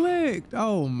I clicked.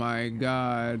 Oh my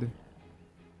god.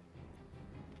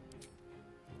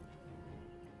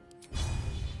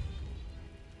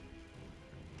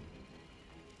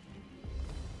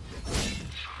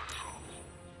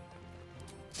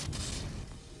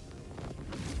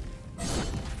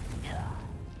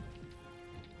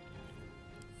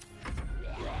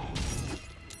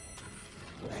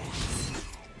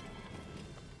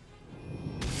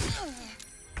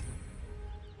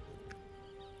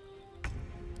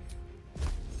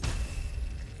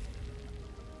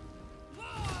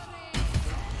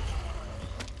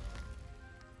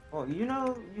 Well, you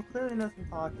know, you clearly know some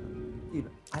talking. Dude,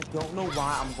 I don't know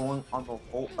why I'm going on the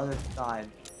whole other side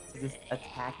to just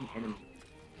attack an enemy.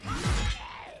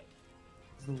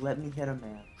 Just let me hit a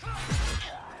man.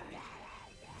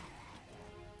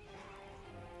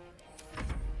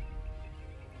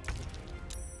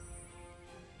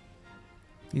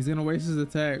 He's gonna waste his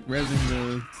attack resing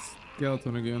the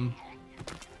skeleton again.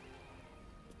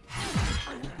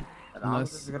 And I'm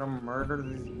just gonna murder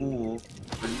these fools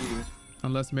for you.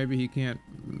 Unless maybe he can't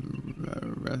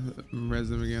res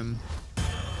them again.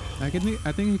 I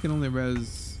think he can only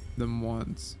res them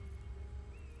once.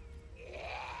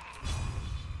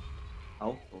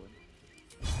 Hopefully.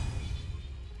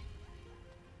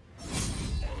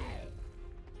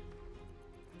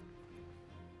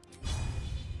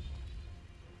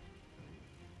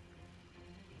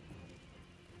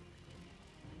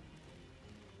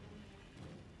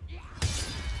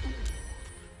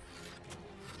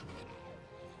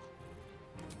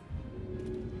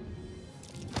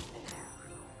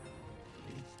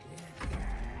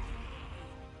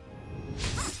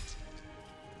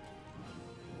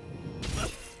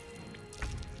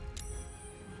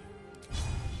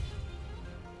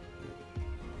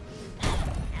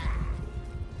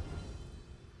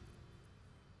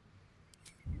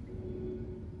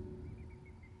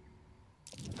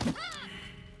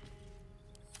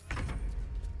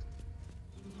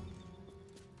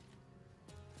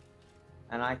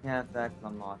 And I can't attack because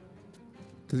I'm not.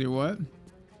 Cause you're what?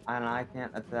 And I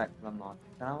can't attack because I'm not.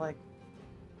 Can I like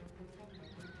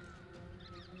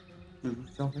do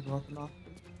something about the knock?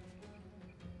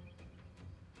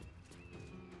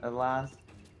 At last,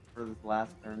 for this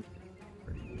last turn.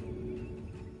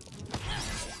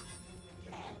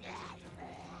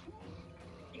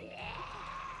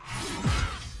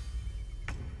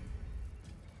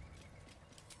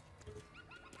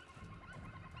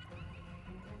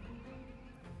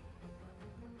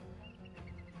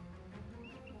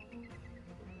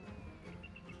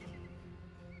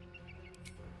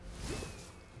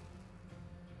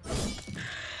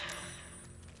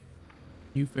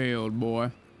 You failed, boy.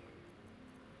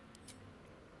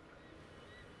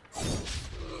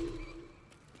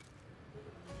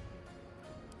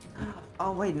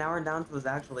 Oh wait, now we're down to his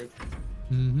actual HP.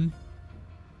 Mm-hmm.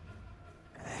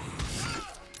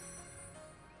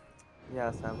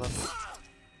 Yes, I love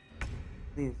it.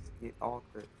 Please get all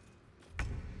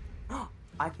crits.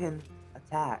 I can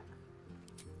attack.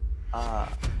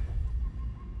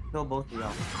 Kill both of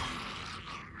y'all.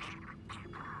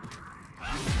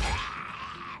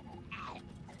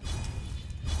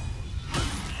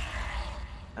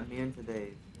 Immune to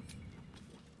daze.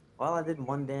 Well, I did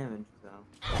 1 damage, so.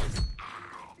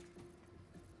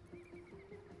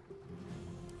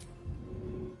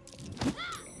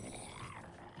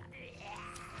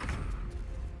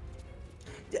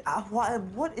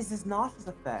 What is this nauseous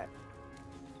effect?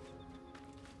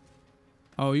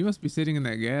 Oh, you must be sitting in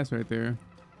that gas right there.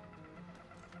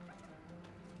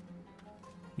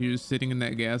 You're just sitting in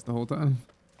that gas the whole time.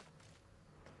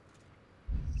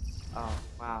 Oh,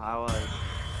 wow, I was.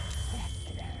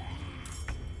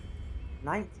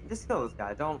 19. Just kill this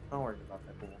guy. Don't worry about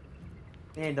that fool.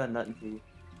 He ain't done nothing to you.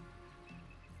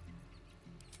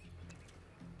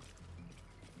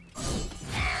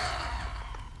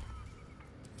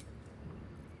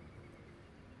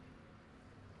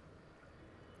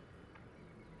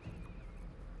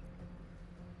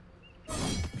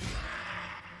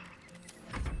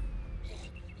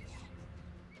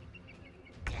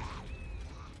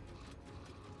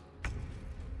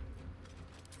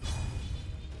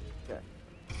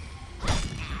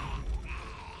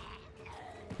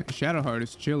 Shadowheart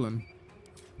is chilling.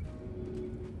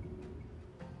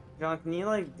 John, can you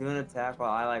like do an attack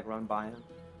while I like run by him?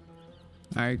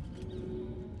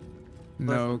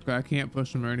 No, I can't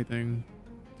push him or anything.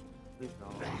 Please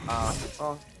don't.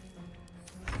 Oh.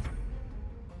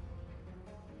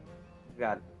 You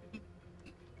got it.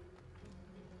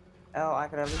 Oh, I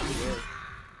could at least do this.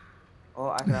 Oh,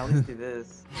 I could at least do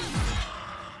this.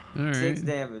 All right. 6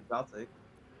 damage, I'll take it.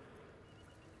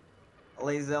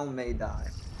 Lazel may die.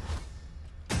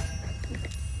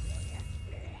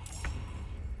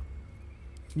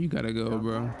 You gotta go,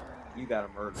 bro. You gotta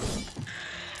murder.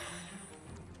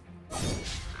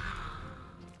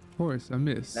 Of course, I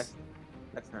missed.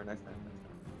 Next turn.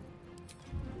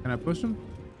 Can I push him?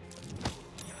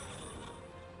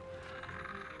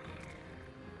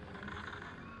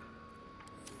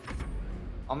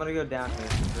 I'm gonna go down here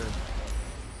for sure.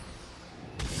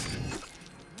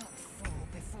 Not fall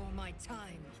before my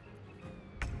time.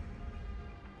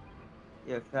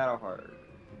 Yeah, Shadowheart.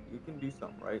 You can do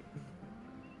something, right?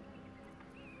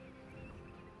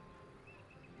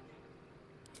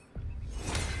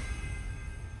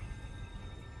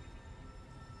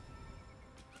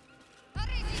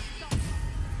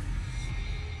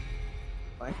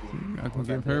 Thank you. I can What give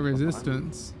that her did for mine.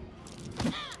 resistance.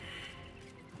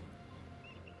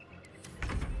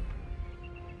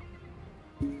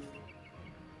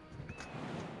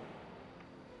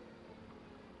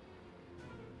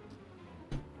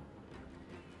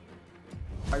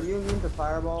 Are you immune to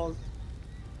fireballs?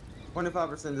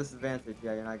 25% disadvantage.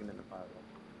 Yeah, you're not getting into fireball.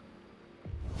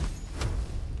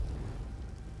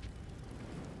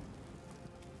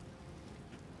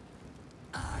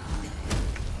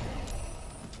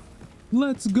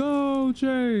 Let's go,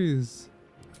 Chase.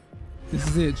 This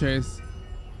is it, Chase.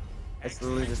 It's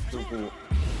literally just too cool.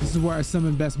 This is where I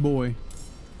summon Best Boy.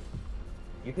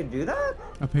 You can do that?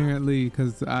 Apparently,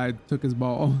 because I took his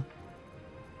ball.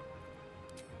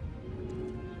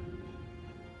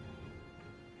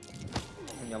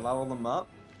 Can you level them up?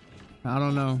 I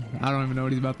don't know. I don't even know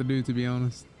what he's about to do, to be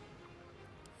honest.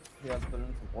 Yeah, put in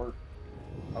some work.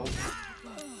 Oh.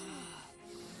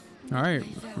 All right,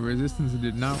 resistance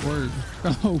did not work.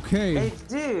 Okay, Hey,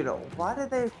 dude, why did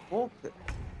they ult it?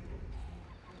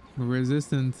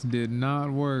 resistance did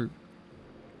not work.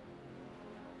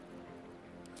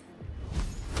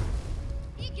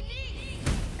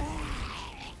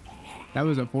 That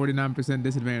was a 49%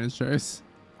 disadvantage, Chase.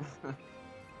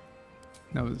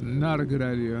 That was not a good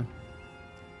idea.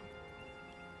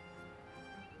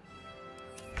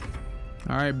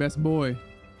 All right, Best Boy.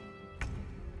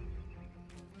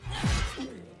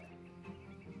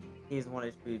 He's 1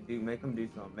 HP. Dude, make him do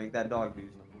something. Make that dog do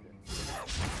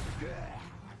something.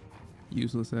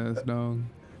 Useless ass dog.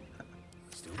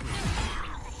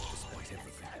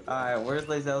 Alright, where's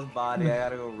Lazelle's body? I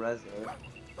gotta go res it.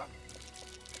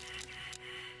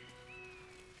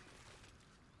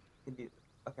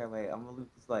 Okay, wait, I'm gonna loot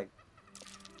this like.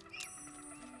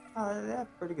 Oh, they have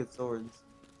pretty good swords.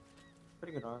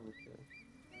 Pretty good armor too.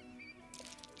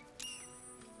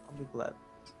 I'll be glad.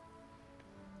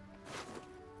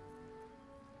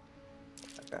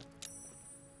 Okay.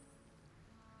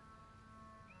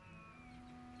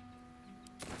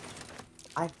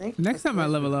 I think Next time I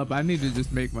level up, I need to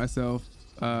just make myself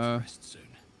Rest soon.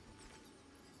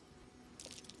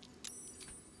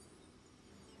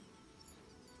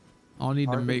 I'll need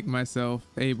to Harvey? make myself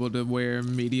able to wear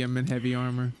medium and heavy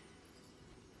armor.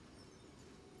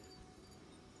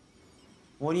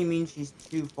 What do you mean she's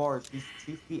too far? She's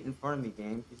 2 feet in front of me,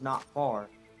 game. She's not far.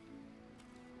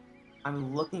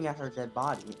 I'm looking at her dead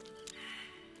body.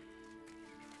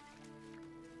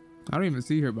 I don't even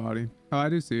see her body. Oh, I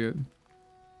do see it.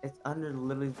 It's under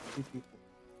literally 2 people.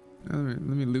 Let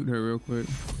me loot her real quick.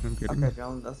 I'm kidding. Okay,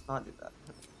 John, let's not do that.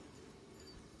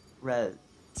 Res.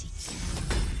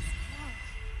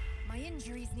 My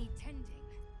injuries need tending.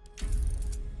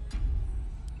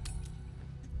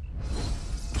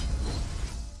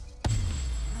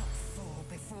 Not fall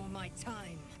before my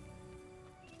time.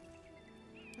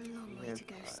 A long way to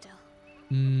go still.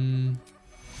 Hmm.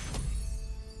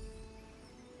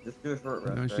 Just do a short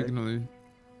rest, No, she right? can only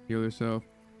heal herself.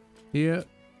 Yeah.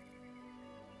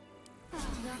 I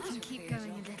can keep going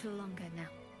a little longer now.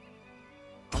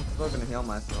 I'm still gonna heal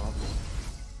myself.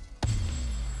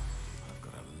 I've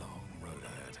got a long road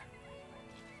ahead.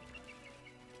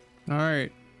 All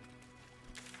right.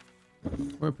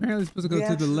 We're apparently supposed to go We to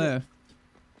the actually- left,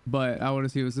 but I want to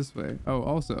see what's this way. Oh,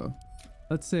 also,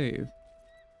 let's save.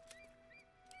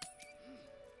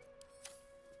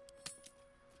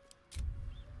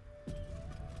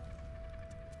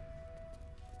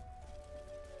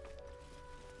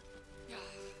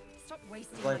 Stop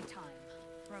wasting Like- my time.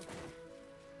 Broken.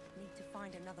 Need to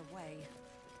find another way.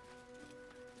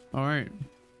 All right.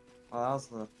 Oh, that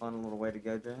was a fun little way to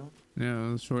go, Jalen. Yeah,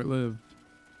 it was short-lived.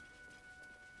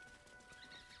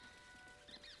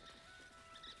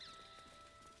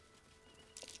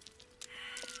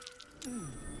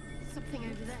 Something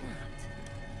over there.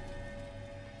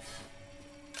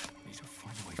 Need to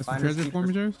find a way Got some treasure for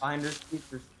me, James? Finders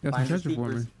keepers. Got some Finders treasure for me.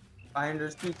 keepers.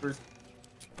 Finders keepers.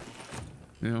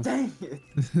 You know, Dang it.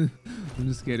 I'm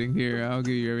just kidding. Here, I'll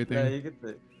give you everything. Yeah, you could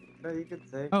say. No, you could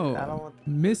say. Oh, I don't want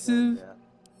missive. Yeah.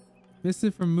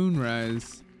 Missive from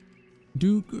Moonrise.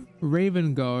 Duke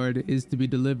Ravengard is to be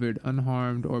delivered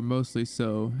unharmed or mostly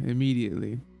so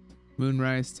immediately.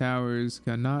 Moonrise Towers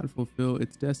cannot fulfill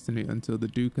its destiny until the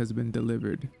Duke has been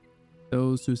delivered.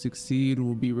 Those who succeed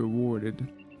will be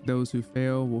rewarded. Those who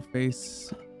fail will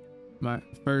face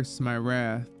first my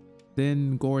wrath,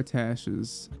 then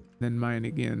Gortash's, then mine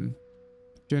again.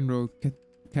 General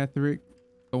Ketheric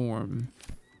Thorm.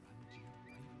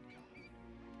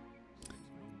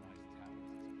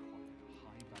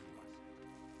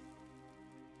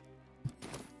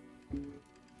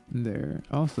 There.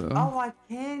 Also, Oh, I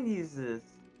can use this.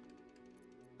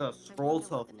 The scroll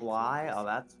to fly? Oh,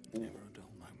 that's cool. Never a dull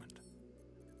moment.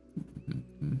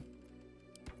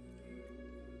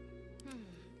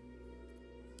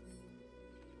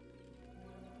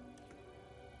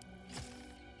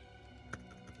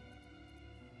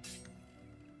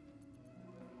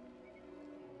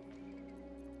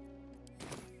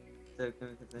 So can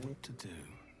we continue? What to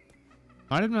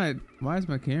do? Why is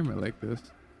my camera like this?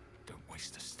 Don't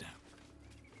waste a step.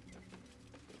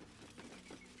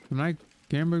 Can my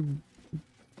camera?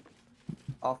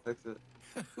 I'll fix it.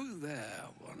 Who there,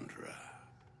 wanderer?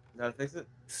 Gotta fix it?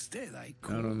 Stay thy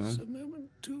I don't course know. a moment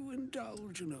to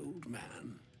indulge an old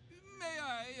man. May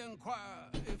I inquire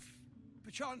if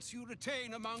perchance you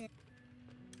retain among...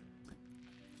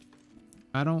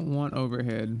 I don't want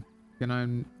overhead. Can I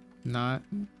not?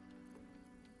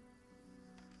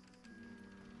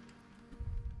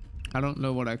 I don't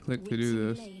know what I clicked to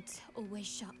do this. Always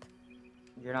sharp.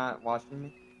 You're not watching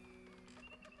me?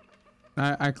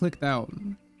 I clicked out.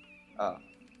 Oh.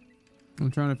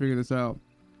 I'm trying to figure this out.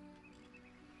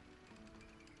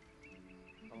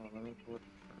 Hold on, let me pull it.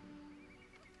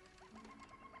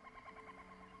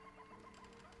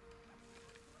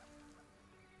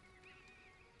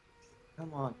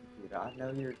 Come on, computer. I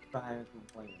know you're trying to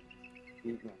complain.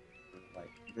 Keep going. Like,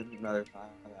 give me another 5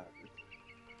 hours.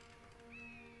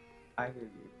 I hear you.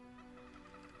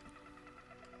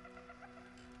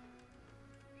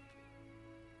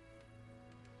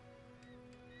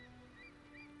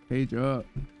 Page up.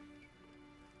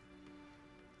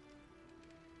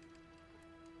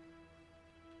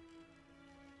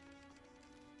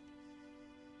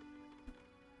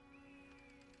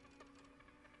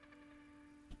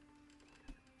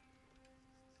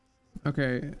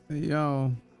 Okay,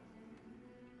 yo.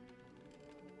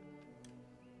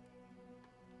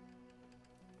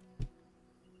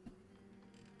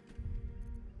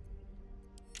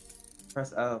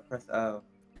 Press O, press O.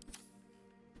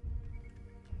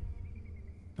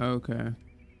 Okay.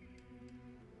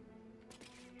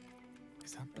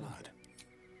 Is that blood?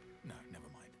 No, never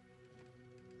mind.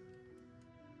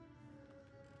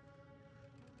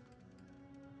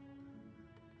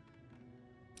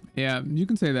 Yeah, you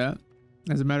can say that.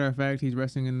 As a matter of fact, he's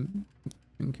resting in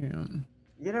camp.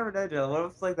 You never know, Joe. What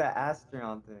if it's like that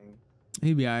astronaut thing?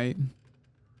 He'd be alright.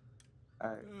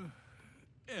 Alright.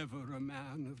 Ever a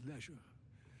man of leisure.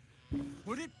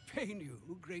 Would it pain you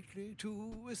greatly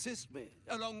to assist me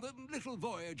along the little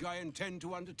voyage I intend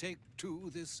to undertake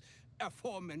to this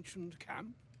aforementioned camp?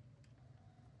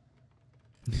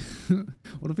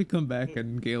 What if we come back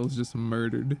and Gale's just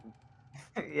murdered?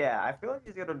 Yeah, I feel like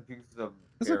he's gonna do some.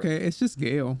 It's okay. It's just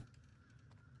Gale.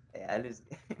 Yeah, it is.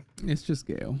 It's just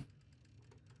Gale.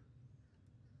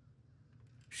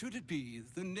 Should it be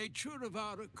the nature of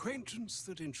our acquaintance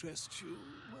that interests you,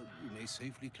 well, you may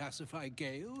safely classify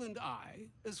Gale and I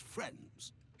as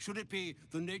friends. Should it be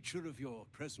the nature of your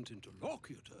present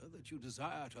interlocutor that you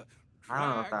desire to I don't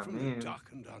know what drag that from the means. dark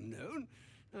and unknown,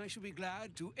 I shall be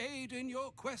glad to aid in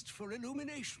your quest for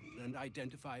illumination and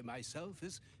identify myself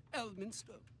as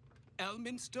Elminster.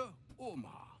 Elminster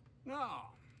Ormar.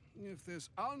 Now, if this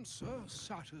answer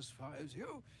satisfies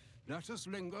you, let us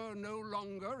linger no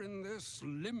longer in this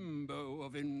limbo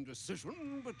of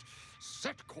indecision, but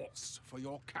set course for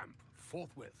your camp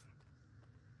forthwith.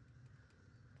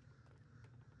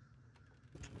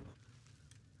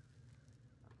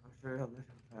 I'm sure he'll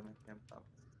listen to my camp talk.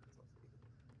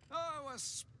 Oh, a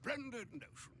splendid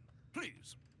notion.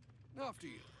 Please, after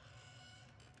you.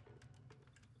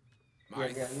 My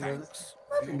Yeah, thanks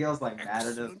I for think your Gale's like mad at us.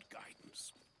 excellent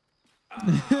guidance.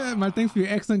 My thanks for your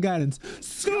excellent guidance.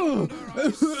 So. Yonder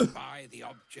I spy the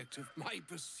object of my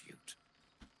pursuit.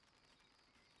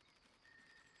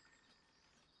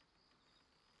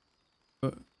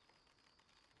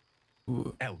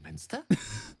 Elminster?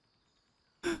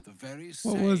 The very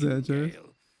What was same that, Joe?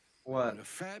 Gale. What? And a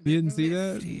fair You didn't bit see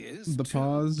that? miffed he is, The too,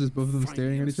 pause, just both of them finding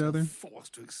staring at each himself other?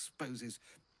 Forced to expose his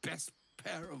best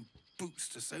pair of boots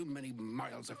to so many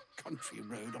miles of country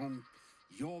road on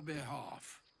your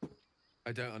behalf.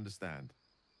 I don't understand.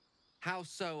 How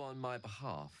so on my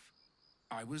behalf?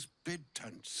 I was bid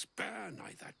to spare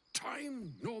neither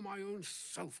time nor my own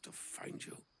self to find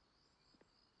you.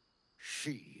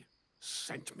 She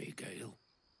sent me, Gale.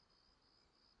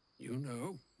 You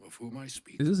know of whom I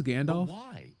speak. Is this But Gandalf?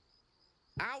 why?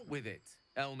 Out with it,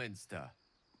 Elminster.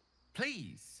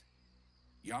 Please.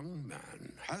 Young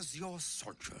man, has your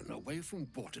sojourn away from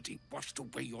Waterdeep washed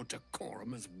away your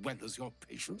decorum as well as your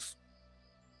patience?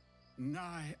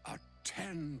 Nigh a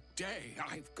 10-day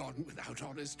I've gone without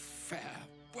honest fare,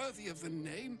 worthy of the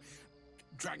name,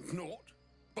 drank naught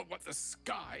but what the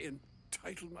sky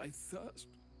entitled my thirst.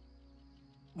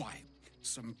 Why,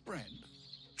 some bread,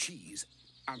 cheese,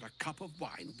 and a cup of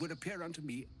wine would appear unto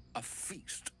me a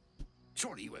feast.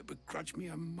 Surely you won't begrudge me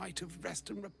a mite of rest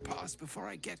and repast before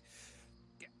I get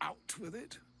out with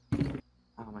it?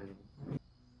 Oh my god.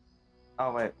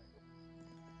 Oh wait.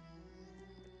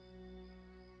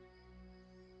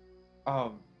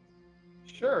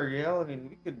 Sure, yeah, I mean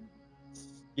we could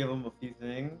give him a few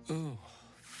things. Oh,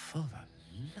 for the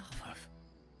love of...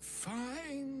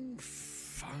 Fine,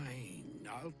 fine.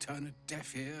 I'll turn a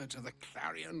deaf ear to the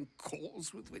clarion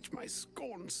calls with which my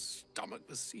scorned stomach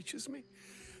beseeches me.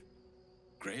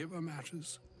 Graver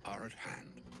matters are at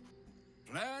hand.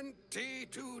 Plenty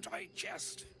to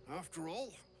digest, after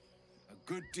all. A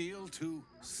good deal to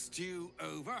stew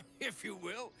over, if you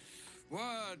will.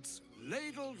 Words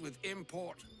ladled with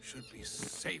import should be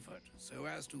savored so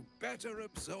as to better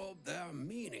absorb their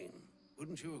meaning.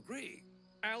 Wouldn't you agree?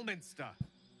 Elminster.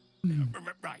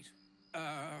 Right.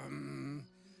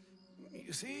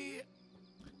 You see,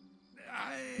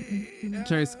 I...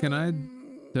 Chase, can I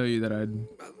tell you that I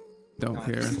don't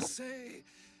care? Say,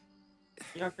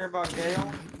 You don't care about Gale?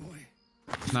 my boy,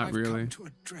 Not I've really. come to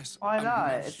address Why a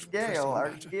not? most It's Gale, pressing our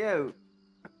matter. cute.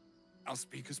 I'll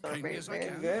speak as plainly as I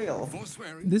can. Gale.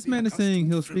 forswearing This the man is saying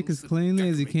he'll accustomed speak as frills that plainly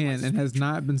as he decorate my can and has speech.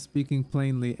 not been speaking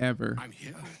plainly ever. I'm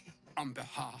here on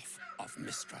behalf of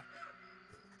Mistra.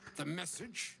 The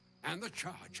message and the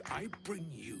charge I bring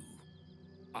you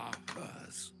are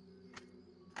hers.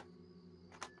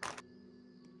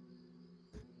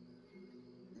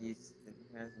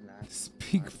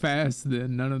 Speak fast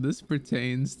then. None of this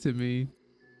pertains to me.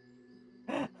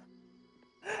 I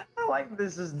like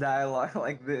this is dialogue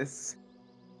like this.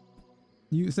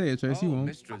 You say it, Chase. You Oh, won't.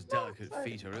 Mistra's delicate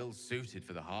feet are ill-suited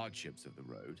for the hardships of the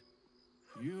road.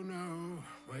 You know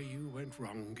where you went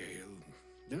wrong, Gale.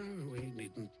 No, we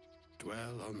needn't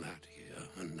dwell on that here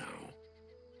and now.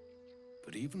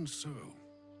 But even so,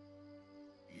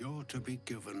 you're to be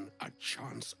given a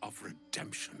chance of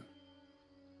redemption.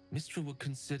 Mistra would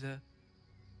consider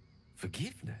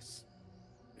forgiveness.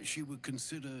 She would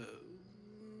consider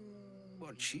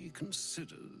what she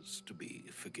considers to be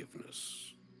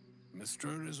forgiveness.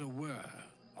 Mistra is aware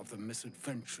of the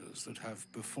misadventures that have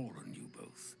befallen you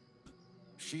both.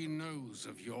 She knows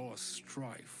of your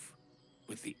strife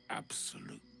with the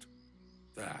Absolute.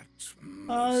 That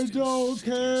most don't insidious of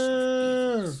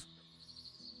care. evils.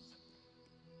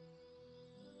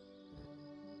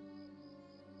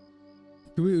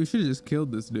 We should have just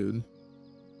killed this dude.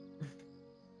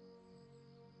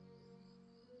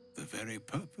 The very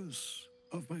purpose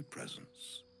of my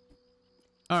presence.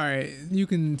 All right, you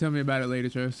can tell me about it later,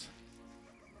 Chase.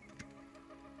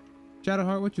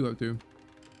 Shadowheart, what you up to?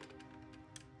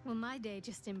 Well, my day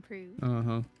just improved.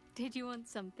 Uh-huh. Did you want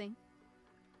something?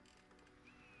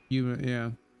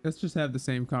 Yeah. Let's just have the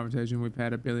same conversation we've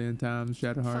had a billion times,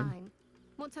 Shadowheart. Fine.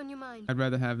 What's on your mind? I'd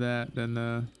rather have that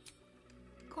than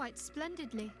Quite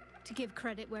splendidly, to give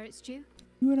credit where it's due.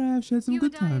 you and I have shared some You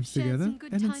good and I have times shared together, some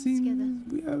good and it times seems together.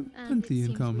 we have And plenty it in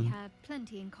seems common. we have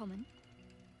plenty in common.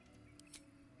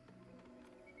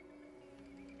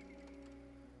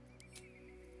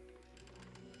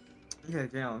 Yeah,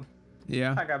 Jalen.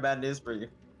 Yeah. I got bad news for you.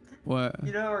 What?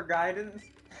 You know our guidance?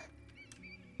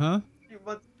 Huh?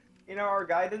 You know our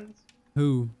guidance?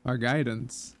 Who? Our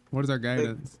guidance. What is our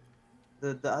guidance?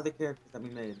 The other characters that we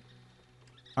made.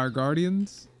 Our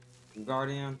guardians?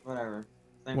 Guardian, whatever.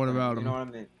 Same What thing, about You them? know what I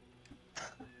mean?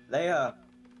 They want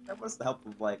us to help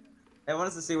them, like, they want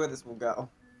us to see where this will go.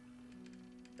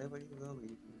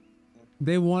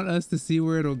 They want us to see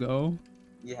where it'll go?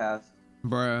 Yes.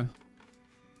 Bruh.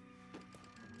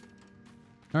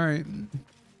 Alright.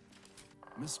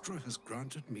 Mistra has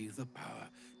granted me the power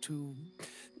to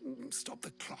stop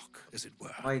the clock, as it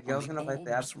were. Wait, Gale's on gonna fight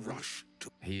the orb's Absolute? rush to...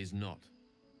 He is not.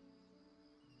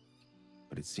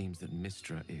 But it seems that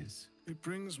Mistra is. It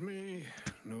brings me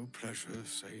no pleasure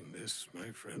saying this,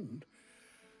 my friend.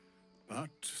 But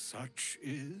such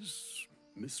is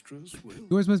Mistra's will.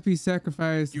 Yours must be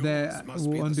sacrificed Yours that must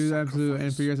be will the undo the absolute,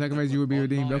 and sacrifice for your that sacrifice you will be On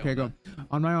redeemed. my Okay, go. honor.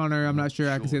 On my honor, I'm not sure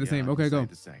I can say the Surely same. I Okay, can go. say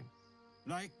the same.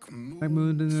 Like Like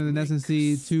moon in the nest and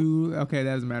sea to... Okay,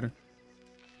 that doesn't matter.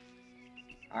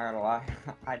 I gotta lie,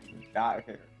 I did not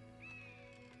here.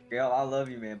 Gale, I love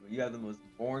you, man, but you have the most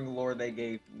boring lore they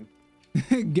gave you.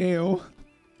 Gale.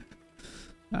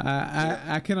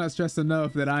 I cannot stress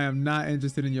enough that I am not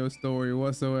interested in your story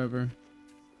whatsoever.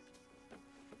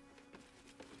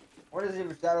 What is your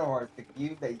Shadowheart? The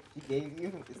cube that she gave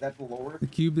you? Is that the lore? The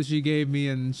cube that she gave me,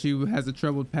 and she has a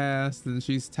troubled past, and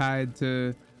she's tied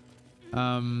to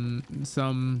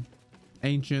some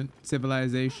ancient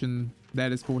civilization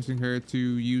that is forcing her to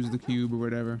use the cube or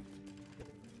whatever.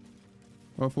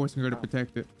 or forcing her to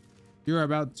protect it. You're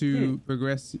about to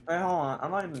progress. Wait, hold on.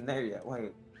 I'm not even there yet.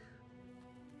 Wait.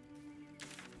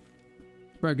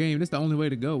 For a game, that's the only way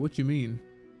to go. What you mean?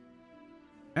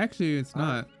 Actually, it's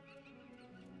not.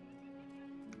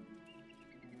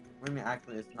 What do you mean,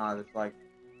 actually, it's not? It's like...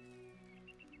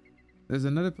 There's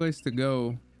another place to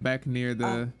go back near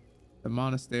the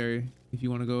monastery if you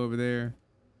want to go over there.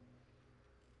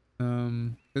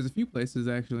 There's a few places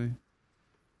actually.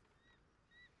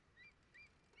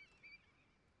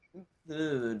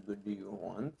 Good, but do you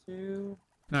want to?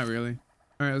 Not really.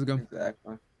 All right, let's go.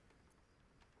 Exactly.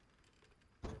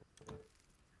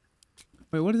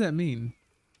 Wait, what does that mean?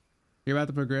 You're about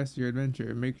to progress your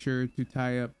adventure. Make sure to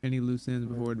tie up any loose ends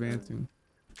before advancing.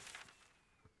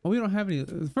 Well, we don't have any.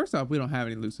 First off, we don't have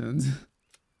any loose ends.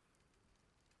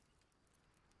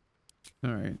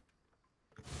 All right.